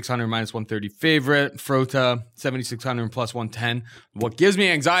 8,600 minus 130 favorite. Frota, 7,600 plus 110. What gives me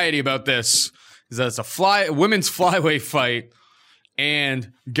anxiety about this is that it's a women's flyweight fight,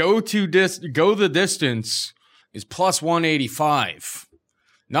 and go the distance is plus 185.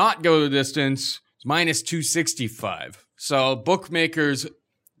 Not go the distance is minus 265. So bookmakers,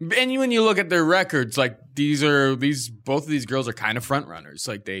 and when you look at their records, like both of these girls are kind of front runners.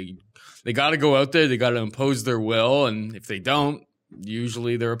 Like they got to go out there, they got to impose their will, and if they don't,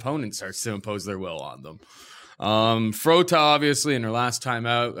 usually their opponent starts to impose their will on them. Frota, obviously, in her last time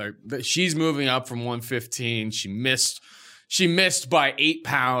out, she's moving up from 115. She missed by 8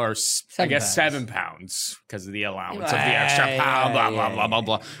 pounds, I guess 7 pounds, because of the allowance of the extra pound, blah, blah, blah, blah,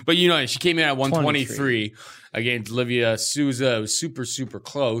 blah. But, she came in at 123 against Livia Souza. It was super, super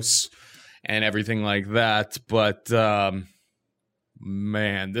close and everything like that. But,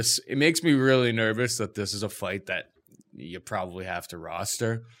 man, it makes me really nervous that this is a fight that you probably have to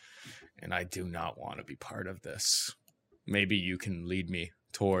roster. And I do not want to be part of this. Maybe you can lead me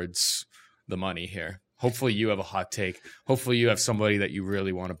towards the money here. Hopefully you have a hot take. Hopefully you have somebody that you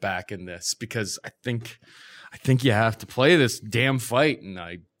really want to back in this, because I think you have to play this damn fight, and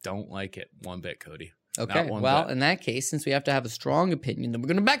I don't like it one bit, Cody. Okay, Not one well, bet. in that case, since we have to have a strong opinion, then we're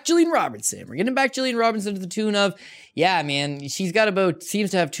going to back Jillian Robertson. We're going to back Jillian Robertson to the tune of, yeah, man, seems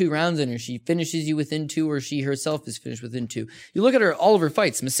to have 2 rounds in her. She finishes you within 2, or she herself is finished within 2. You look at all of her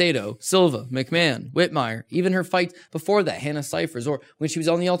fights, Macedo, Silva, McMahon, Whitmire, even her fight before that, Hannah Cifers, or when she was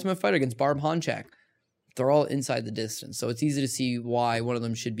on the Ultimate Fighter against Barb Honchak. They're all inside the distance. So it's easy to see why one of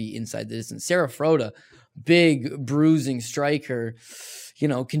them should be inside the distance. Sarah Froda, big bruising striker,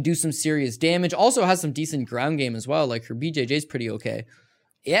 can do some serious damage. Also has some decent ground game as well. Like her BJJ is pretty okay.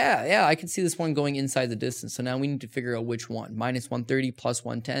 Yeah, I can see this one going inside the distance. So now we need to figure out which one. Minus 130, plus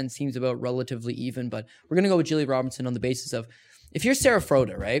 110 seems about relatively even, but we're going to go with Jillian Robinson on the basis of, if you're Sarah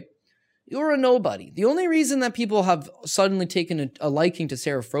Froda, right? You're a nobody. The only reason that people have suddenly taken a liking to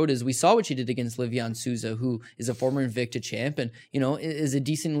Sarah Froda is we saw what she did against Liviane Souza, who is a former Invicta champ and, is a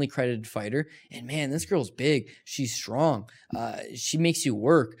decently credited fighter. And man, this girl's big. She's strong. She makes you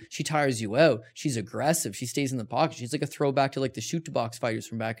work. She tires you out. She's aggressive. She stays in the pocket. She's like a throwback to like the shoot to box fighters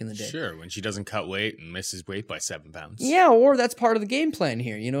from back in the day. Sure, when she doesn't cut weight and misses weight by 7 pounds. Yeah, or that's part of the game plan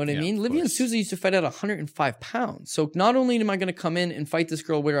here. You know what I mean? of Liviane course. Souza used to fight at 105 pounds. So not only am I going to come in and fight this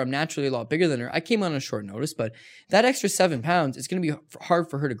girl where I'm naturally a lot bigger than her, I came on a short notice, but that extra 7 pounds, it's going to be hard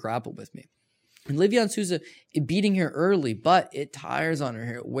for her to grapple with me. And Liviane Souza beating her early, but it tires on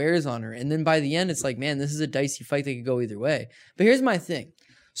her, it wears on her. And then by the end, it's like, man, this is a dicey fight that could go either way. But here's my thing.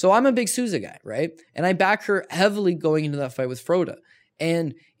 So I'm a big Souza guy, right? And I back her heavily going into that fight with Froda.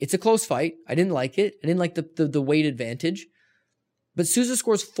 And it's a close fight. I didn't like it. I didn't like the weight advantage. But Souza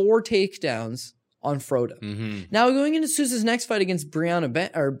scores 4 takedowns on Froda. Mm-hmm. Now going into Souza's next fight against Brianna Van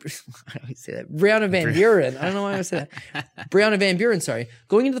Buren. I don't know why I said that. Brianna Van Buren, sorry.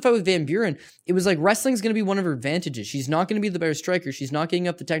 Going into the fight with Van Buren, it was like wrestling's going to be one of her advantages. She's not going to be the better striker. She's not getting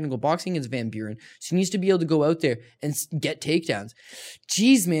up the technical boxing against Van Buren. She needs to be able to go out there and get takedowns.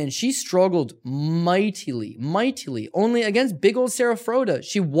 Jeez, man, she struggled mightily. Only against big old Sarah Froda,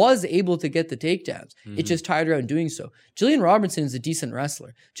 she was able to get the takedowns. Mm-hmm. It just tired her out in doing so. Jillian Robinson is a decent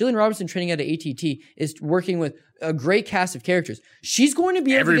wrestler. Jillian Robinson, training at ATT, is working with a great cast of characters. She's going to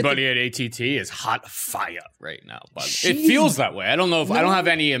be able Everybody to at ATT is hot fire right now. But it feels that way. I don't know if I don't have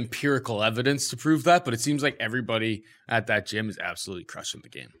any empirical evidence to prove that, but it seems like everybody at that gym is absolutely crushing the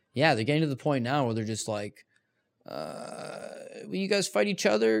game. Yeah, they're getting to the point now where they're just like, will you guys fight each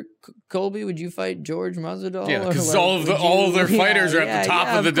other? Colby, would you fight George Masvidal? Yeah, because all of their fighters are at the top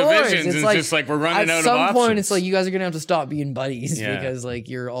of the divisions. It's just like we're running out of options. At some point, it's like you guys are going to have to stop being buddies because like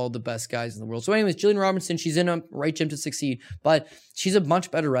you're all the best guys in the world. So anyways, Jillian Robinson, she's in a right gym to succeed, but she's a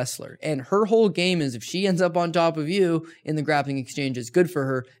much better wrestler. And her whole game is if she ends up on top of you in the grappling exchange, it's good for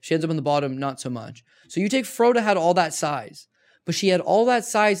her. If she ends up on the bottom, not so much. So you take Froda had all that size, but she had all that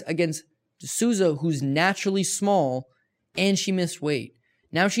size against Souza, who's naturally small, and she missed weight.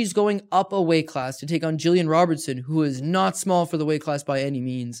 Now she's going up a weight class to take on Jillian Robertson, who is not small for the weight class by any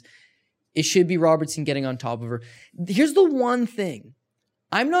means. It should be Robertson getting on top of her. Here's the one thing.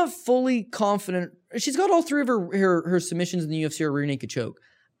 I'm not fully confident. She's got all 3 of her submissions in the UFC or rear naked choke.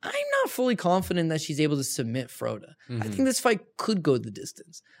 I'm not fully confident that she's able to submit Froda. I think this fight could go the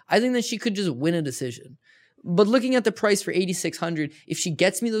distance. I think that she could just win a decision. But looking at the price for $8,600, if she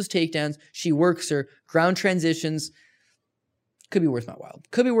gets me those takedowns, she works her, ground transitions, could be worth my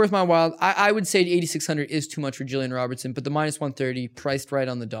while. I would say $8,600 is too much for Jillian Robertson, but the minus 130, priced right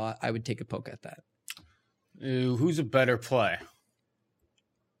on the dot, I would take a poke at that. Who's a better play?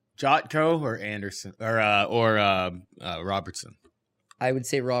 Jotko or Anderson or Robertson? I would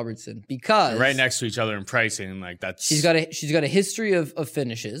say Robertson because right next to each other in pricing, like that's she's got a history of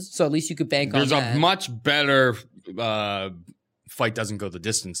finishes, so at least you could bank on that. There's a much better fight doesn't go the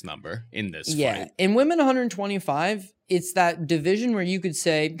distance number in this fight. In women 125, it's that division where you could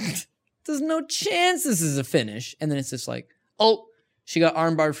say there's no chance this is a finish, and then it's just like, oh, she got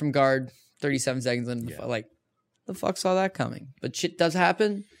armbarred from guard 37 seconds in. Like, the fuck saw that coming? But shit does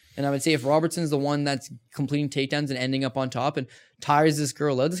happen. And I would say if Robertson's the one that's completing takedowns and ending up on top and tires this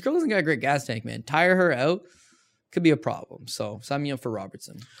girl out, this girl doesn't got a great gas tank, man. Tire her out could be a problem. So sign me up for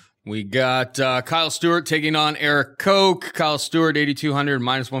Robertson. We got Kyle Stewart taking on Eric Koch. Kyle Stewart, 8,200,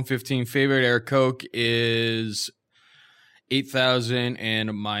 minus 115 favorite. Eric Koch is 8,000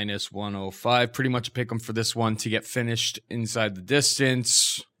 and minus 105. Pretty much a pick 'em for this one to get finished inside the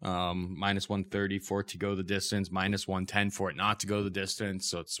distance. Minus 130 for it to go the distance. Minus 110 for it not to go the distance.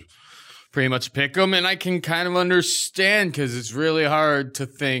 So it's pretty much a pick 'em. And I can kind of understand because it's really hard to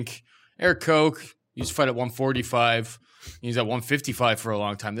think Eric Koch used to fight at 145. He's at 155 for a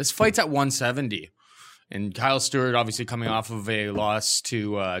long time. This fight's at 170. And Kyle Stewart, obviously coming off of a loss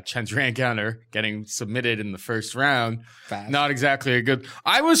to Chance Rancounter, getting submitted in the first round. Fast. Not exactly a good.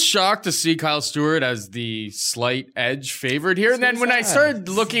 I was shocked to see Kyle Stewart as the slight edge favorite here. And then when I started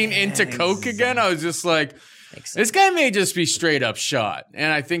looking into Coke again, I was just like, this guy may just be straight up shot.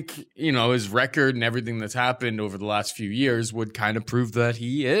 And I think, his record and everything that's happened over the last few years would kind of prove that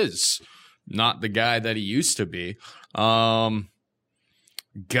he is not the guy that he used to be. God.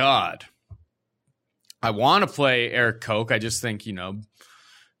 I want to play Eric Koch. I just think,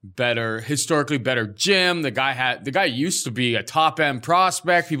 historically better gym. The guy used to be a top end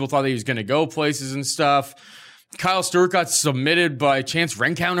prospect. People thought he was going to go places and stuff. Kyle Stewart got submitted by Chance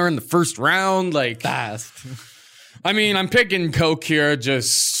Rancounter in the first round. Fast. I mean, I'm picking Koch here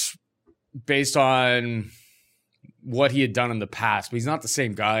just based on what he had done in the past, but he's not the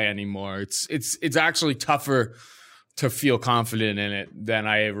same guy anymore. It's actually tougher to feel confident in it than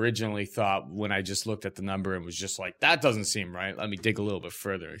I originally thought when I just looked at the number and was just like, that doesn't seem right. Let me dig a little bit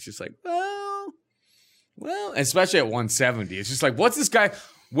further. It's just like, well, especially at 170. It's just like, what's this guy?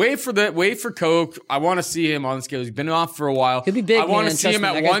 Wait for Coke. I want to see him on the scale. He's been off for a while. He'll be big. I want to man. see him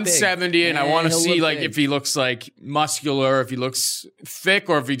at 170, and I want to see big. if he looks like muscular, if he looks thick,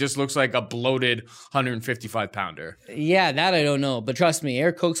 or if he just looks like a bloated 155 pounder. Yeah, that I don't know. But trust me,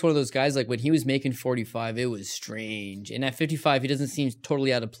 Eric Koch's one of those guys, when he was making 45, it was strange. And at 55, he doesn't seem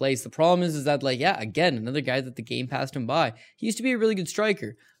totally out of place. The problem is that, again, another guy that the game passed him by. He used to be a really good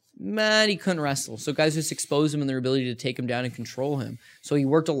striker. Man, he couldn't wrestle. So guys just exposed him in their ability to take him down and control him. So he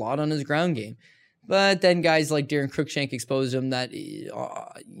worked a lot on his ground game. But then guys like Darren Cruikshank exposed him that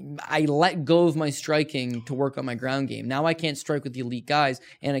I let go of my striking to work on my ground game. Now I can't strike with the elite guys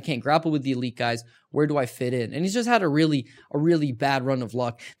and I can't grapple with the elite guys. Where do I fit in? And he's just had a really bad run of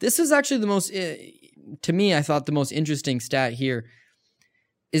luck. This is actually the most, to me, I thought the most interesting stat here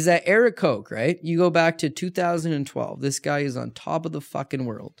is that Eric Koch, right? You go back to 2012. This guy is on top of the fucking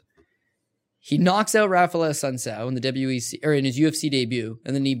world. He knocks out Rafael Sunsao in the WEC or in his UFC debut,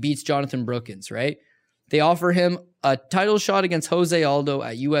 and then he beats Jonathan Brookins, right? They offer him a title shot against Jose Aldo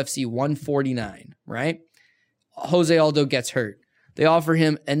at UFC 149, right? Jose Aldo gets hurt. They offer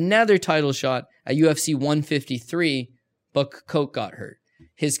him another title shot at UFC 153, but Koch got hurt.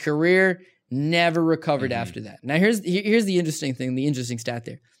 His career never recovered after that. Now, here's the interesting thing, the interesting stat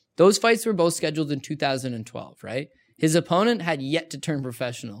there. Those fights were both scheduled in 2012, right? His opponent had yet to turn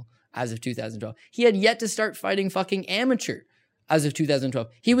professional as of 2012. He had yet to start fighting fucking amateur as of 2012.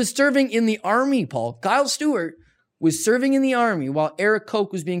 He was serving in the army, Paul. Kyle Stewart was serving in the army while Eric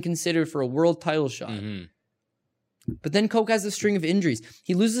Koch was being considered for a world title shot. But then Koch has a string of injuries.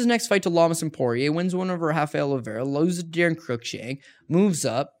 He loses his next fight to Lamas and Poirier, wins one over Rafael Oliveira, loses to Darren Cruikshank, moves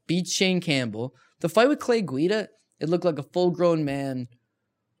up, beats Shane Campbell. The fight with Clay Guida, it looked like a full-grown man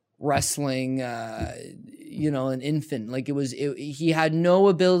wrestling, an infant. He had no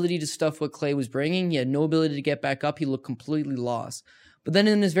ability to stuff what Clay was bringing. He had no ability to get back up. He looked completely lost. But then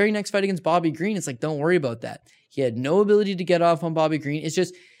in his very next fight against Bobby Green, it's like, don't worry about that. He had no ability to get off on Bobby Green. It's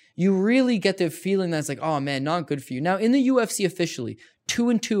just, you really get the feeling that's like, oh man, not good for you. Now in the UFC officially,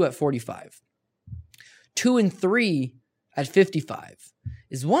 2-2 at 45, 2-3 at 55.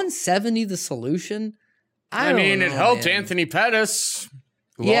 Is 170 the solution? I mean, it helped Anthony Pettis,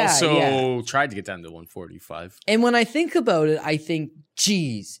 who also tried to get down to 145. And when I think about it, I think,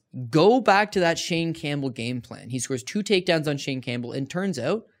 geez, go back to that Shane Campbell game plan. He scores 2 takedowns on Shane Campbell, and turns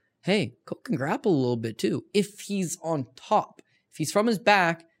out, hey, Koch can grapple a little bit too. If he's on top, if he's from his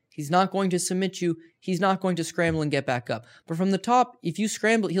back, he's not going to submit you. He's not going to scramble and get back up. But from the top, if you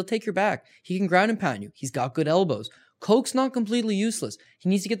scramble, he'll take your back. He can ground and pound you. He's got good elbows. Koch's not completely useless. He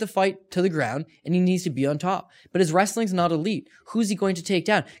needs to get the fight to the ground, and he needs to be on top. But his wrestling's not elite. Who's he going to take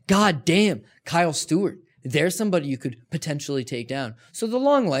down? God damn, Kyle Stewart. There's somebody you could potentially take down. So the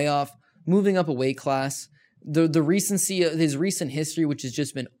long layoff, moving up a weight class, the recency of his recent history, which has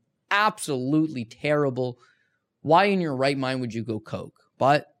just been absolutely terrible. Why in your right mind would you go Koch?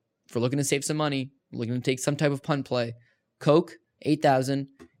 But if we're looking to save some money, looking to take some type of punt play, Koch, 8,000.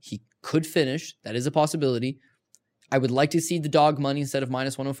 He could finish. That is a possibility. I would like to see the dog money instead of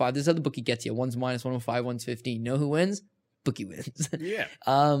minus 105. This is how the bookie gets you. One's minus 105, one's 15. You know who wins? Bookie wins. Yeah.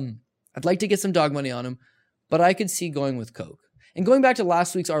 I'd like to get some dog money on him, but I could see going with Koch. And going back to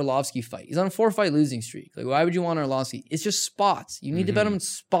last week's Arlovsky fight, he's on a 4-fight losing streak. Why would you want Arlovsky? It's just spots. You need to bet him in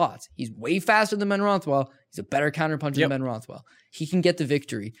spots. He's way faster than Ben Rothwell. He's a better counterpuncher than Ben Rothwell. He can get the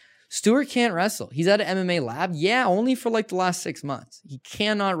victory. Stewart can't wrestle. He's at an MMA lab. Yeah, only for the last 6 months. He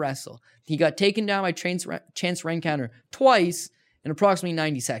cannot wrestle. He got taken down by Chance Rancounter twice in approximately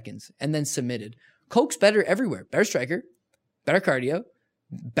 90 seconds and then submitted. Koch's better everywhere. Better striker, better cardio,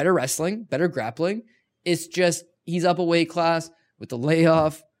 better wrestling, better grappling. It's just he's up a weight class with the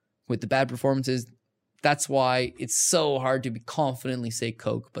layoff, with the bad performances. That's why it's so hard to be confidently say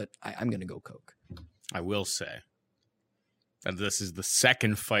Coke, but I'm going to go Coke. I will say that this is the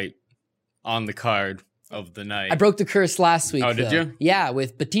second fight on the card of the night. I broke the curse last week. Oh, did you? Yeah,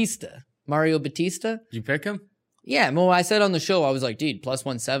 with Batista. Mario Batista. Did you pick him? Yeah, well, I said on the show, I was like, dude, plus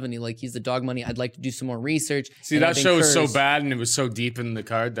 170, like he's the dog money. I'd like to do some more research. See, that show was so bad and it was so deep in the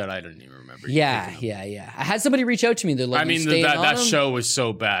card that I didn't even remember. Yeah. I had somebody reach out to me. They're like, that show was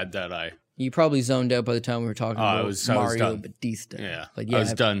so bad that You probably zoned out by the time we were talking about Mario done. Batista. Yeah, but yeah, I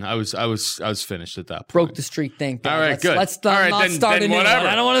was done. I was finished at that point. Broke the streak. Thank God. All right, good. Let's not start a new one.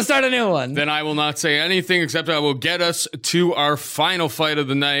 I don't want to start a new one. Then I will not say anything except I will get us to our final fight of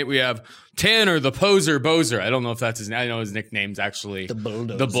the night. We have Tanner the Poser Bozer. I don't know if that's his name. I know his nickname's actually the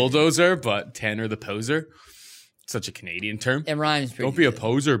Bulldozer, but Tanner the Poser. Such a Canadian term. It rhymes pretty Don't be good. a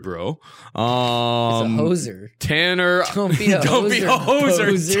poser, bro. It's a hoser. Tanner. Don't be a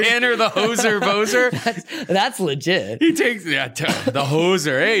hoser. Tanner the Hoser Bozer. That's legit. He takes the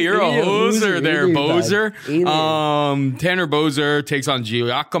hoser. Hey, you're a hoser there, Bozer. Tanner Bozer takes on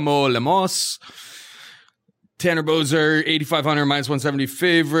Giacomo Lemos. Tanner Bozer, 8,500 minus 170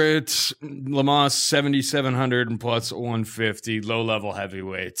 favorite. Lemos, 7,700 and plus 150. Low-level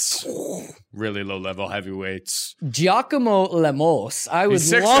heavyweights. Really low-level heavyweights. Giacomo Lemos. I would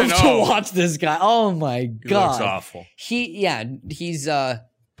love to watch this guy. Oh, my God. He looks awful. He's,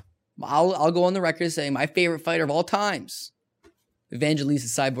 I'll go on the record saying my favorite fighter of all times, Evangelista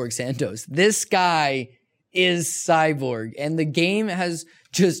Cyborg Santos. This guy is Cyborg, and the game has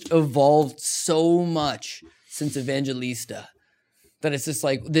just evolved so much since Evangelista that it's just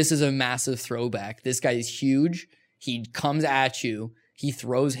like, this is a massive throwback. This guy is huge. He comes at you. He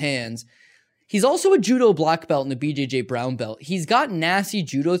throws hands. He's also a judo black belt and a BJJ brown belt. He's got nasty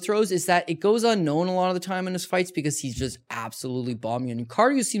judo throws. Is that it goes unknown a lot of the time in his fights because he's just absolutely bombing. And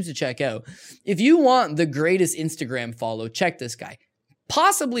cardio seems to check out. If you want the greatest Instagram follow, check this guy.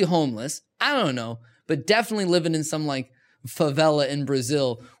 Possibly homeless. I don't know. But definitely living in some like favela in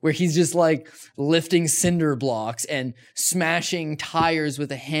Brazil where he's just like lifting cinder blocks and smashing tires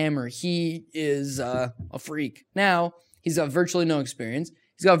with a hammer. He is a freak. Now, he's got virtually no experience.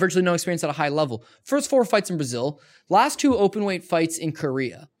 He's got virtually no experience at a high level. First 4 fights in Brazil, last 2 open weight fights in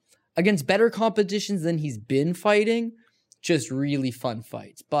Korea. Against better competitions than he's been fighting, just really fun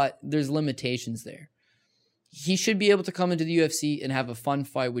fights. But there's limitations there. He should be able to come into the UFC and have a fun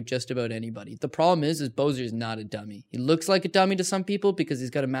fight with just about anybody. The problem is Bozer is not a dummy. He looks like a dummy to some people because he's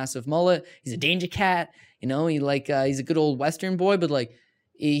got a massive mullet. He's a danger cat. You know, he's a good old Western boy, but like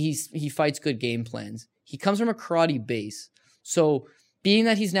he fights good game plans. He comes from a karate base. So being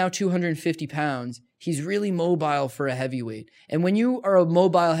that he's now 250 pounds, he's really mobile for a heavyweight. And when you are a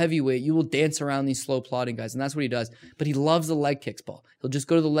mobile heavyweight, you will dance around these slow plodding guys. And that's what he does. But he loves the leg kicks ball. He'll just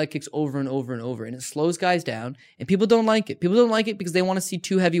go to the leg kicks over and over and over. And it slows guys down. And people don't like it. People don't like it because they want to see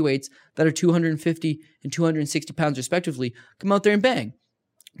 2 heavyweights that are 250 and 260 pounds respectively come out there and bang.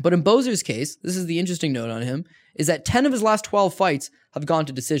 But in Bozer's case, this is the interesting note on him, is that 10 of his last 12 fights have gone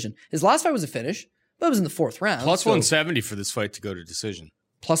to decision. His last fight was a finish, but it was in the 4th round. Plus 170 for this fight to go to decision.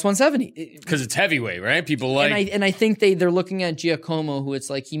 Plus 170. Because it's heavyweight, right? People like... And I think they're looking at Giacomo, who it's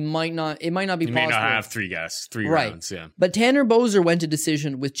like it might not be possible. He may not have 3 rounds, yeah. But Tanner Bozer went to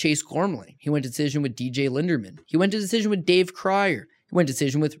decision with Chase Gormley. He went to decision with DJ Linderman. He went to decision with Dave Cryer. He went to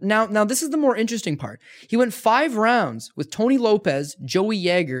decision with... Now this is the more interesting part. He went 5 rounds with Tony Lopez, Joey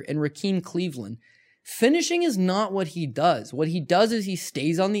Yeager, and Rakeem Cleveland. Finishing is not what he does. What he does is he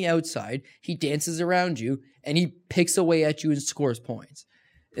stays on the outside, he dances around you, and he picks away at you and scores points.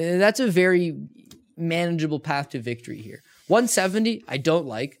 That's a very manageable path to victory here. 170, I don't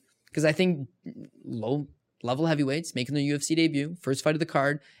like, because I think low-level heavyweights making their UFC debut, first fight of the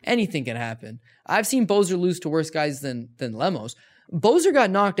card, anything can happen. I've seen Bozer lose to worse guys than Lemos. Bozer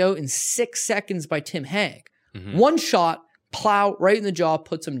got knocked out in 6 seconds by Tim Hag. Mm-hmm. One shot, plow, right in the jaw,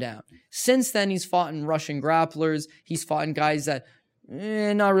 puts him down. Since then, he's fought in Russian grapplers. He's fought in guys that...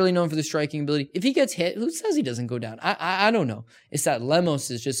 not really known for the striking ability. If he gets hit, who says he doesn't go down? I don't know. It's that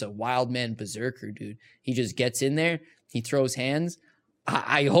Lemos is just a wild man berserker, dude. He just gets in there. He throws hands.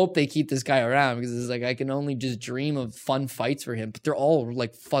 I hope they keep this guy around because it's like I can only just dream of fun fights for him. But they're all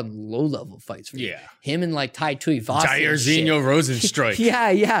like fun low-level fights for him. Yeah. Him and like Tai Tuivasa. Jairzinho Rosenstruik.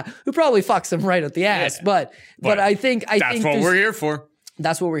 yeah. Who probably fucks him right up the ass. Yeah. But I think that's what we're here for.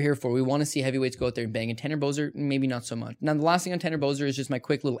 That's what we're here for. We want to see heavyweights go out there and bang. And Tanner Bozer, maybe not so much. Now, the last thing on Tanner Bozer is just my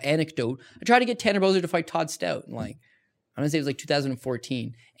quick little anecdote. I tried to get Tanner Bozer to fight Todd Stout. I'm going to say it was like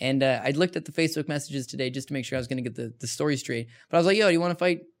 2014. And I looked at the Facebook messages today just to make sure I was going to get the story straight. But I was like, yo, do you want to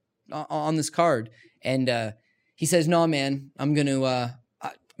fight on this card? And he says, no, man, I'm taking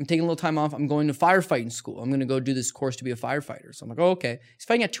a little time off. I'm going to firefighting school. I'm going to go do this course to be a firefighter. So I'm like, oh, okay. He's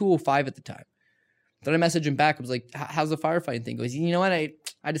fighting at 205 at the time. Then I messaged him back. I was like, how's the firefighting thing? He goes, you know what? I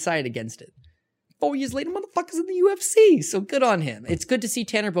decided against it. 4 years later, motherfucker's in the UFC. So good on him. It's good to see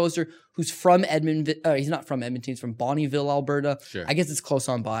Tanner Boser, who's from Edmonton. He's not from Edmonton. He's from Bonnyville, Alberta. Sure. I guess it's close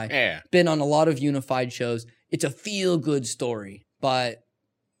on by. Yeah. Been on a lot of unified shows. It's a feel-good story. But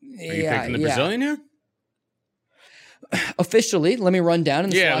Are you picking the Brazilian here? Officially, let me run down in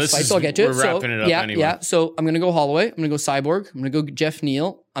this last fight. So I'll get to it. We're wrapping it up anyway. Yeah. So I'm going to go Holloway. I'm going to go Cyborg. I'm going to go Jeff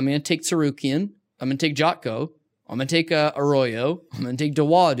Neal. I'm going to take Tsarukian. I'm going to take Jotko. I'm going to take Arroyo. I'm going to take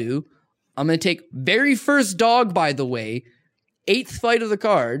Dawadu. I'm going to take very first dog, by the way, 8th fight of the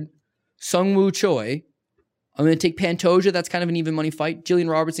card, Sungwoo Choi. I'm going to take Pantoja. That's kind of an even money fight. Jillian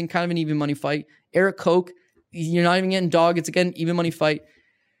Robertson, kind of an even money fight. Eric Koch, you're not even getting dog. It's, again, even money fight.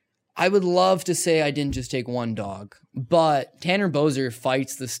 I would love to say I didn't just take one dog, but Tanner Boser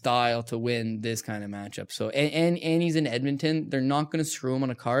fights the style to win this kind of matchup. So, and he's in Edmonton. They're not going to screw him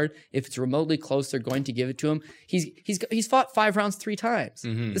on a card. If it's remotely close, they're going to give it to him. He's fought 5 rounds 3 times.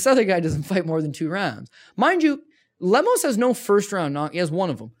 Mm-hmm. This other guy doesn't fight more than 2 rounds. Mind you, Lemos has no first round knock. He has one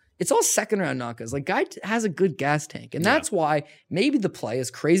of them. It's all second round knockouts. Like, guy has a good gas tank. And that's why maybe the play,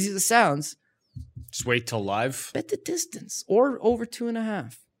 as crazy as it sounds, just wait till live. Bet the distance or over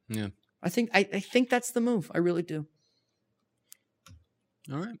 2.5. Yeah. I think that's the move. I really do.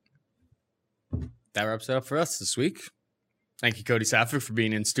 All right. That wraps it up for us this week. Thank you, Cody Safford, for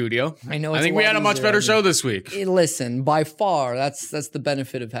being in studio. I know. I think we had a much better show this week. Listen, by far, that's the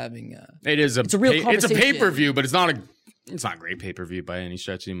benefit of having. It's a real it's a conversation. pay-per-view, but it's not a great pay-per-view by any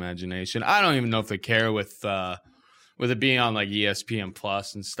stretch of the imagination. I don't even know if they care with it being on like ESPN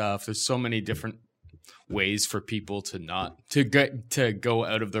Plus and stuff. There's so many different ways for people to go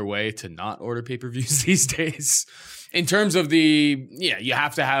out of their way to not order pay-per-views these days. In terms of you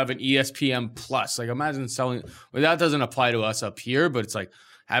have to have an ESPN Plus. Like, imagine selling. Well, that doesn't apply to us up here, but it's like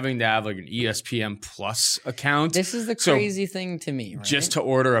having to have like an ESPN Plus account. This is the crazy thing to me, right? Just to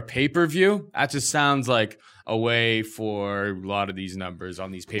order a pay-per-view, that just sounds like a way for a lot of these numbers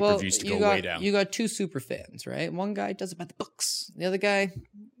on these pay-per-views to go way down. You got 2 super fans, right? One guy does it by the books. The other guy,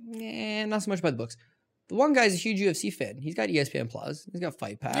 not so much by the books. The one guy's a huge UFC fan. He's got ESPN Plus. He's got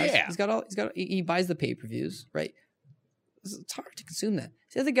Fight Pass. Yeah. He buys the pay-per-views, right? It's hard to consume that.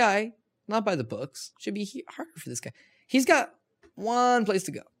 The other guy, not by the books, should be harder for this guy. He's got one place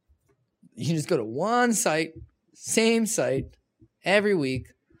to go. You can just go to one site, same site, every week,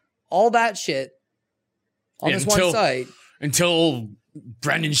 all that shit on this one site. Until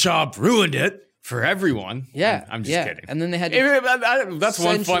Brendan Schaub ruined it for everyone. Yeah. I'm just kidding. And then they had to that's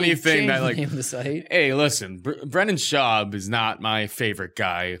one funny thing that, like, the name of the site. Hey, listen, Brendan Schaub is not my favorite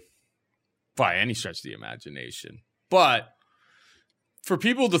guy by any stretch of the imagination. But for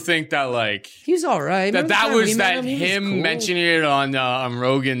people to think that, like, he's all right. That was him mentioning it on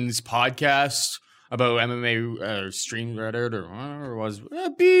Rogan's podcast about MMA stream Reddit or was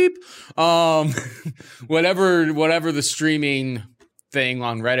beep. Whatever the streaming thing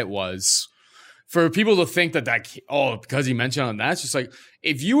on Reddit was. For people to think that because he mentioned on that, it's just like,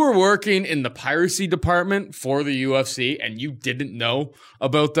 if you were working in the piracy department for the UFC and you didn't know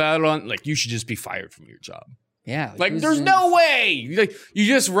about that, you should just be fired from your job. Yeah. Like, there's no way. Like,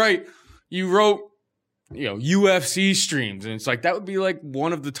 you wrote, UFC streams, and it's like, that would be like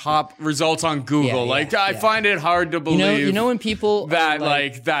one of the top results on Google. I find it hard to believe. When people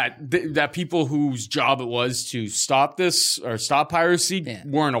that people whose job it was to stop this or stop piracy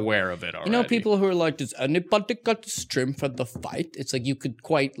weren't aware of it already. People who are like, does anybody got to stream for the fight? It's like, you could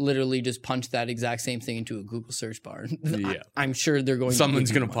quite literally just punch that exact same thing into a Google search bar. Yeah. I'm sure they're going.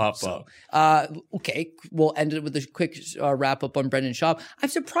 Someone's going to pop up. Okay, we'll end it with a quick wrap up on Brendan Schaub. I'm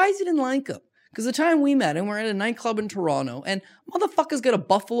surprised he didn't like him. Because the time we met him, we're at a nightclub in Toronto, and motherfucker's got a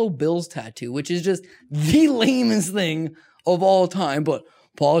Buffalo Bills tattoo, which is just the lamest thing of all time. But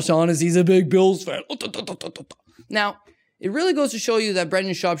Paul Shaughnessy's a big Bills fan. Now, it really goes to show you that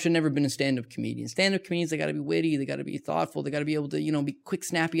Brendan Schaub should never been a stand-up comedian. Stand-up comedians, they got to be witty, they got to be thoughtful, they got to be able to, be quick,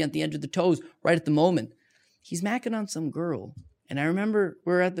 snappy at the edge of the toes right at the moment. He's macking on some girl, and I remember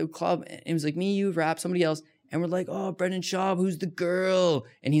we're at the club, and it was like me, you, Rap, somebody else, and we're like, oh, Brendan Schaub, who's the girl?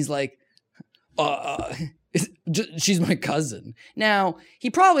 And he's like, she's my cousin. Now,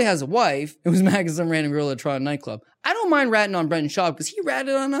 he probably has a wife who was macking some random girl at a Toronto nightclub. I don't mind ratting on Brendan Schaub because he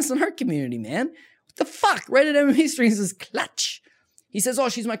ratted on us in our community, man. What the fuck? Reddit MMA streams is clutch. He says, oh,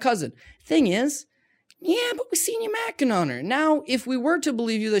 she's my cousin. Thing is, Yeah, but we seen you macking on her. Now, if we were to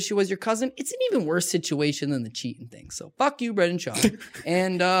believe you that she was your cousin, it's an even worse situation than the cheating thing. So fuck you, Brendan Shaw.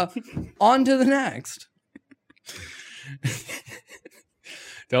 And on to the next.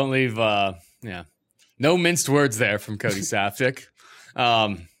 Don't leave, no minced words there from Cody Saftik.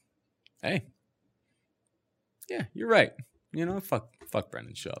 Hey. Yeah, you're right. You know, fuck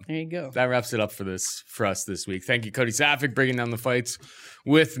Brendan Shaw. There you go. That wraps it up for us this week. Thank you, Cody Safik, breaking down the fights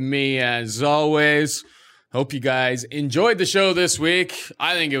with me as always. Hope you guys enjoyed the show this week.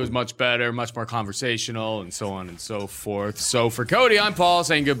 I think it was much better, much more conversational, and so on and so forth. So for Cody, I'm Paul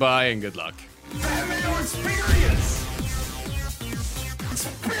saying goodbye and good luck. MMA experience!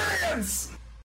 Experience!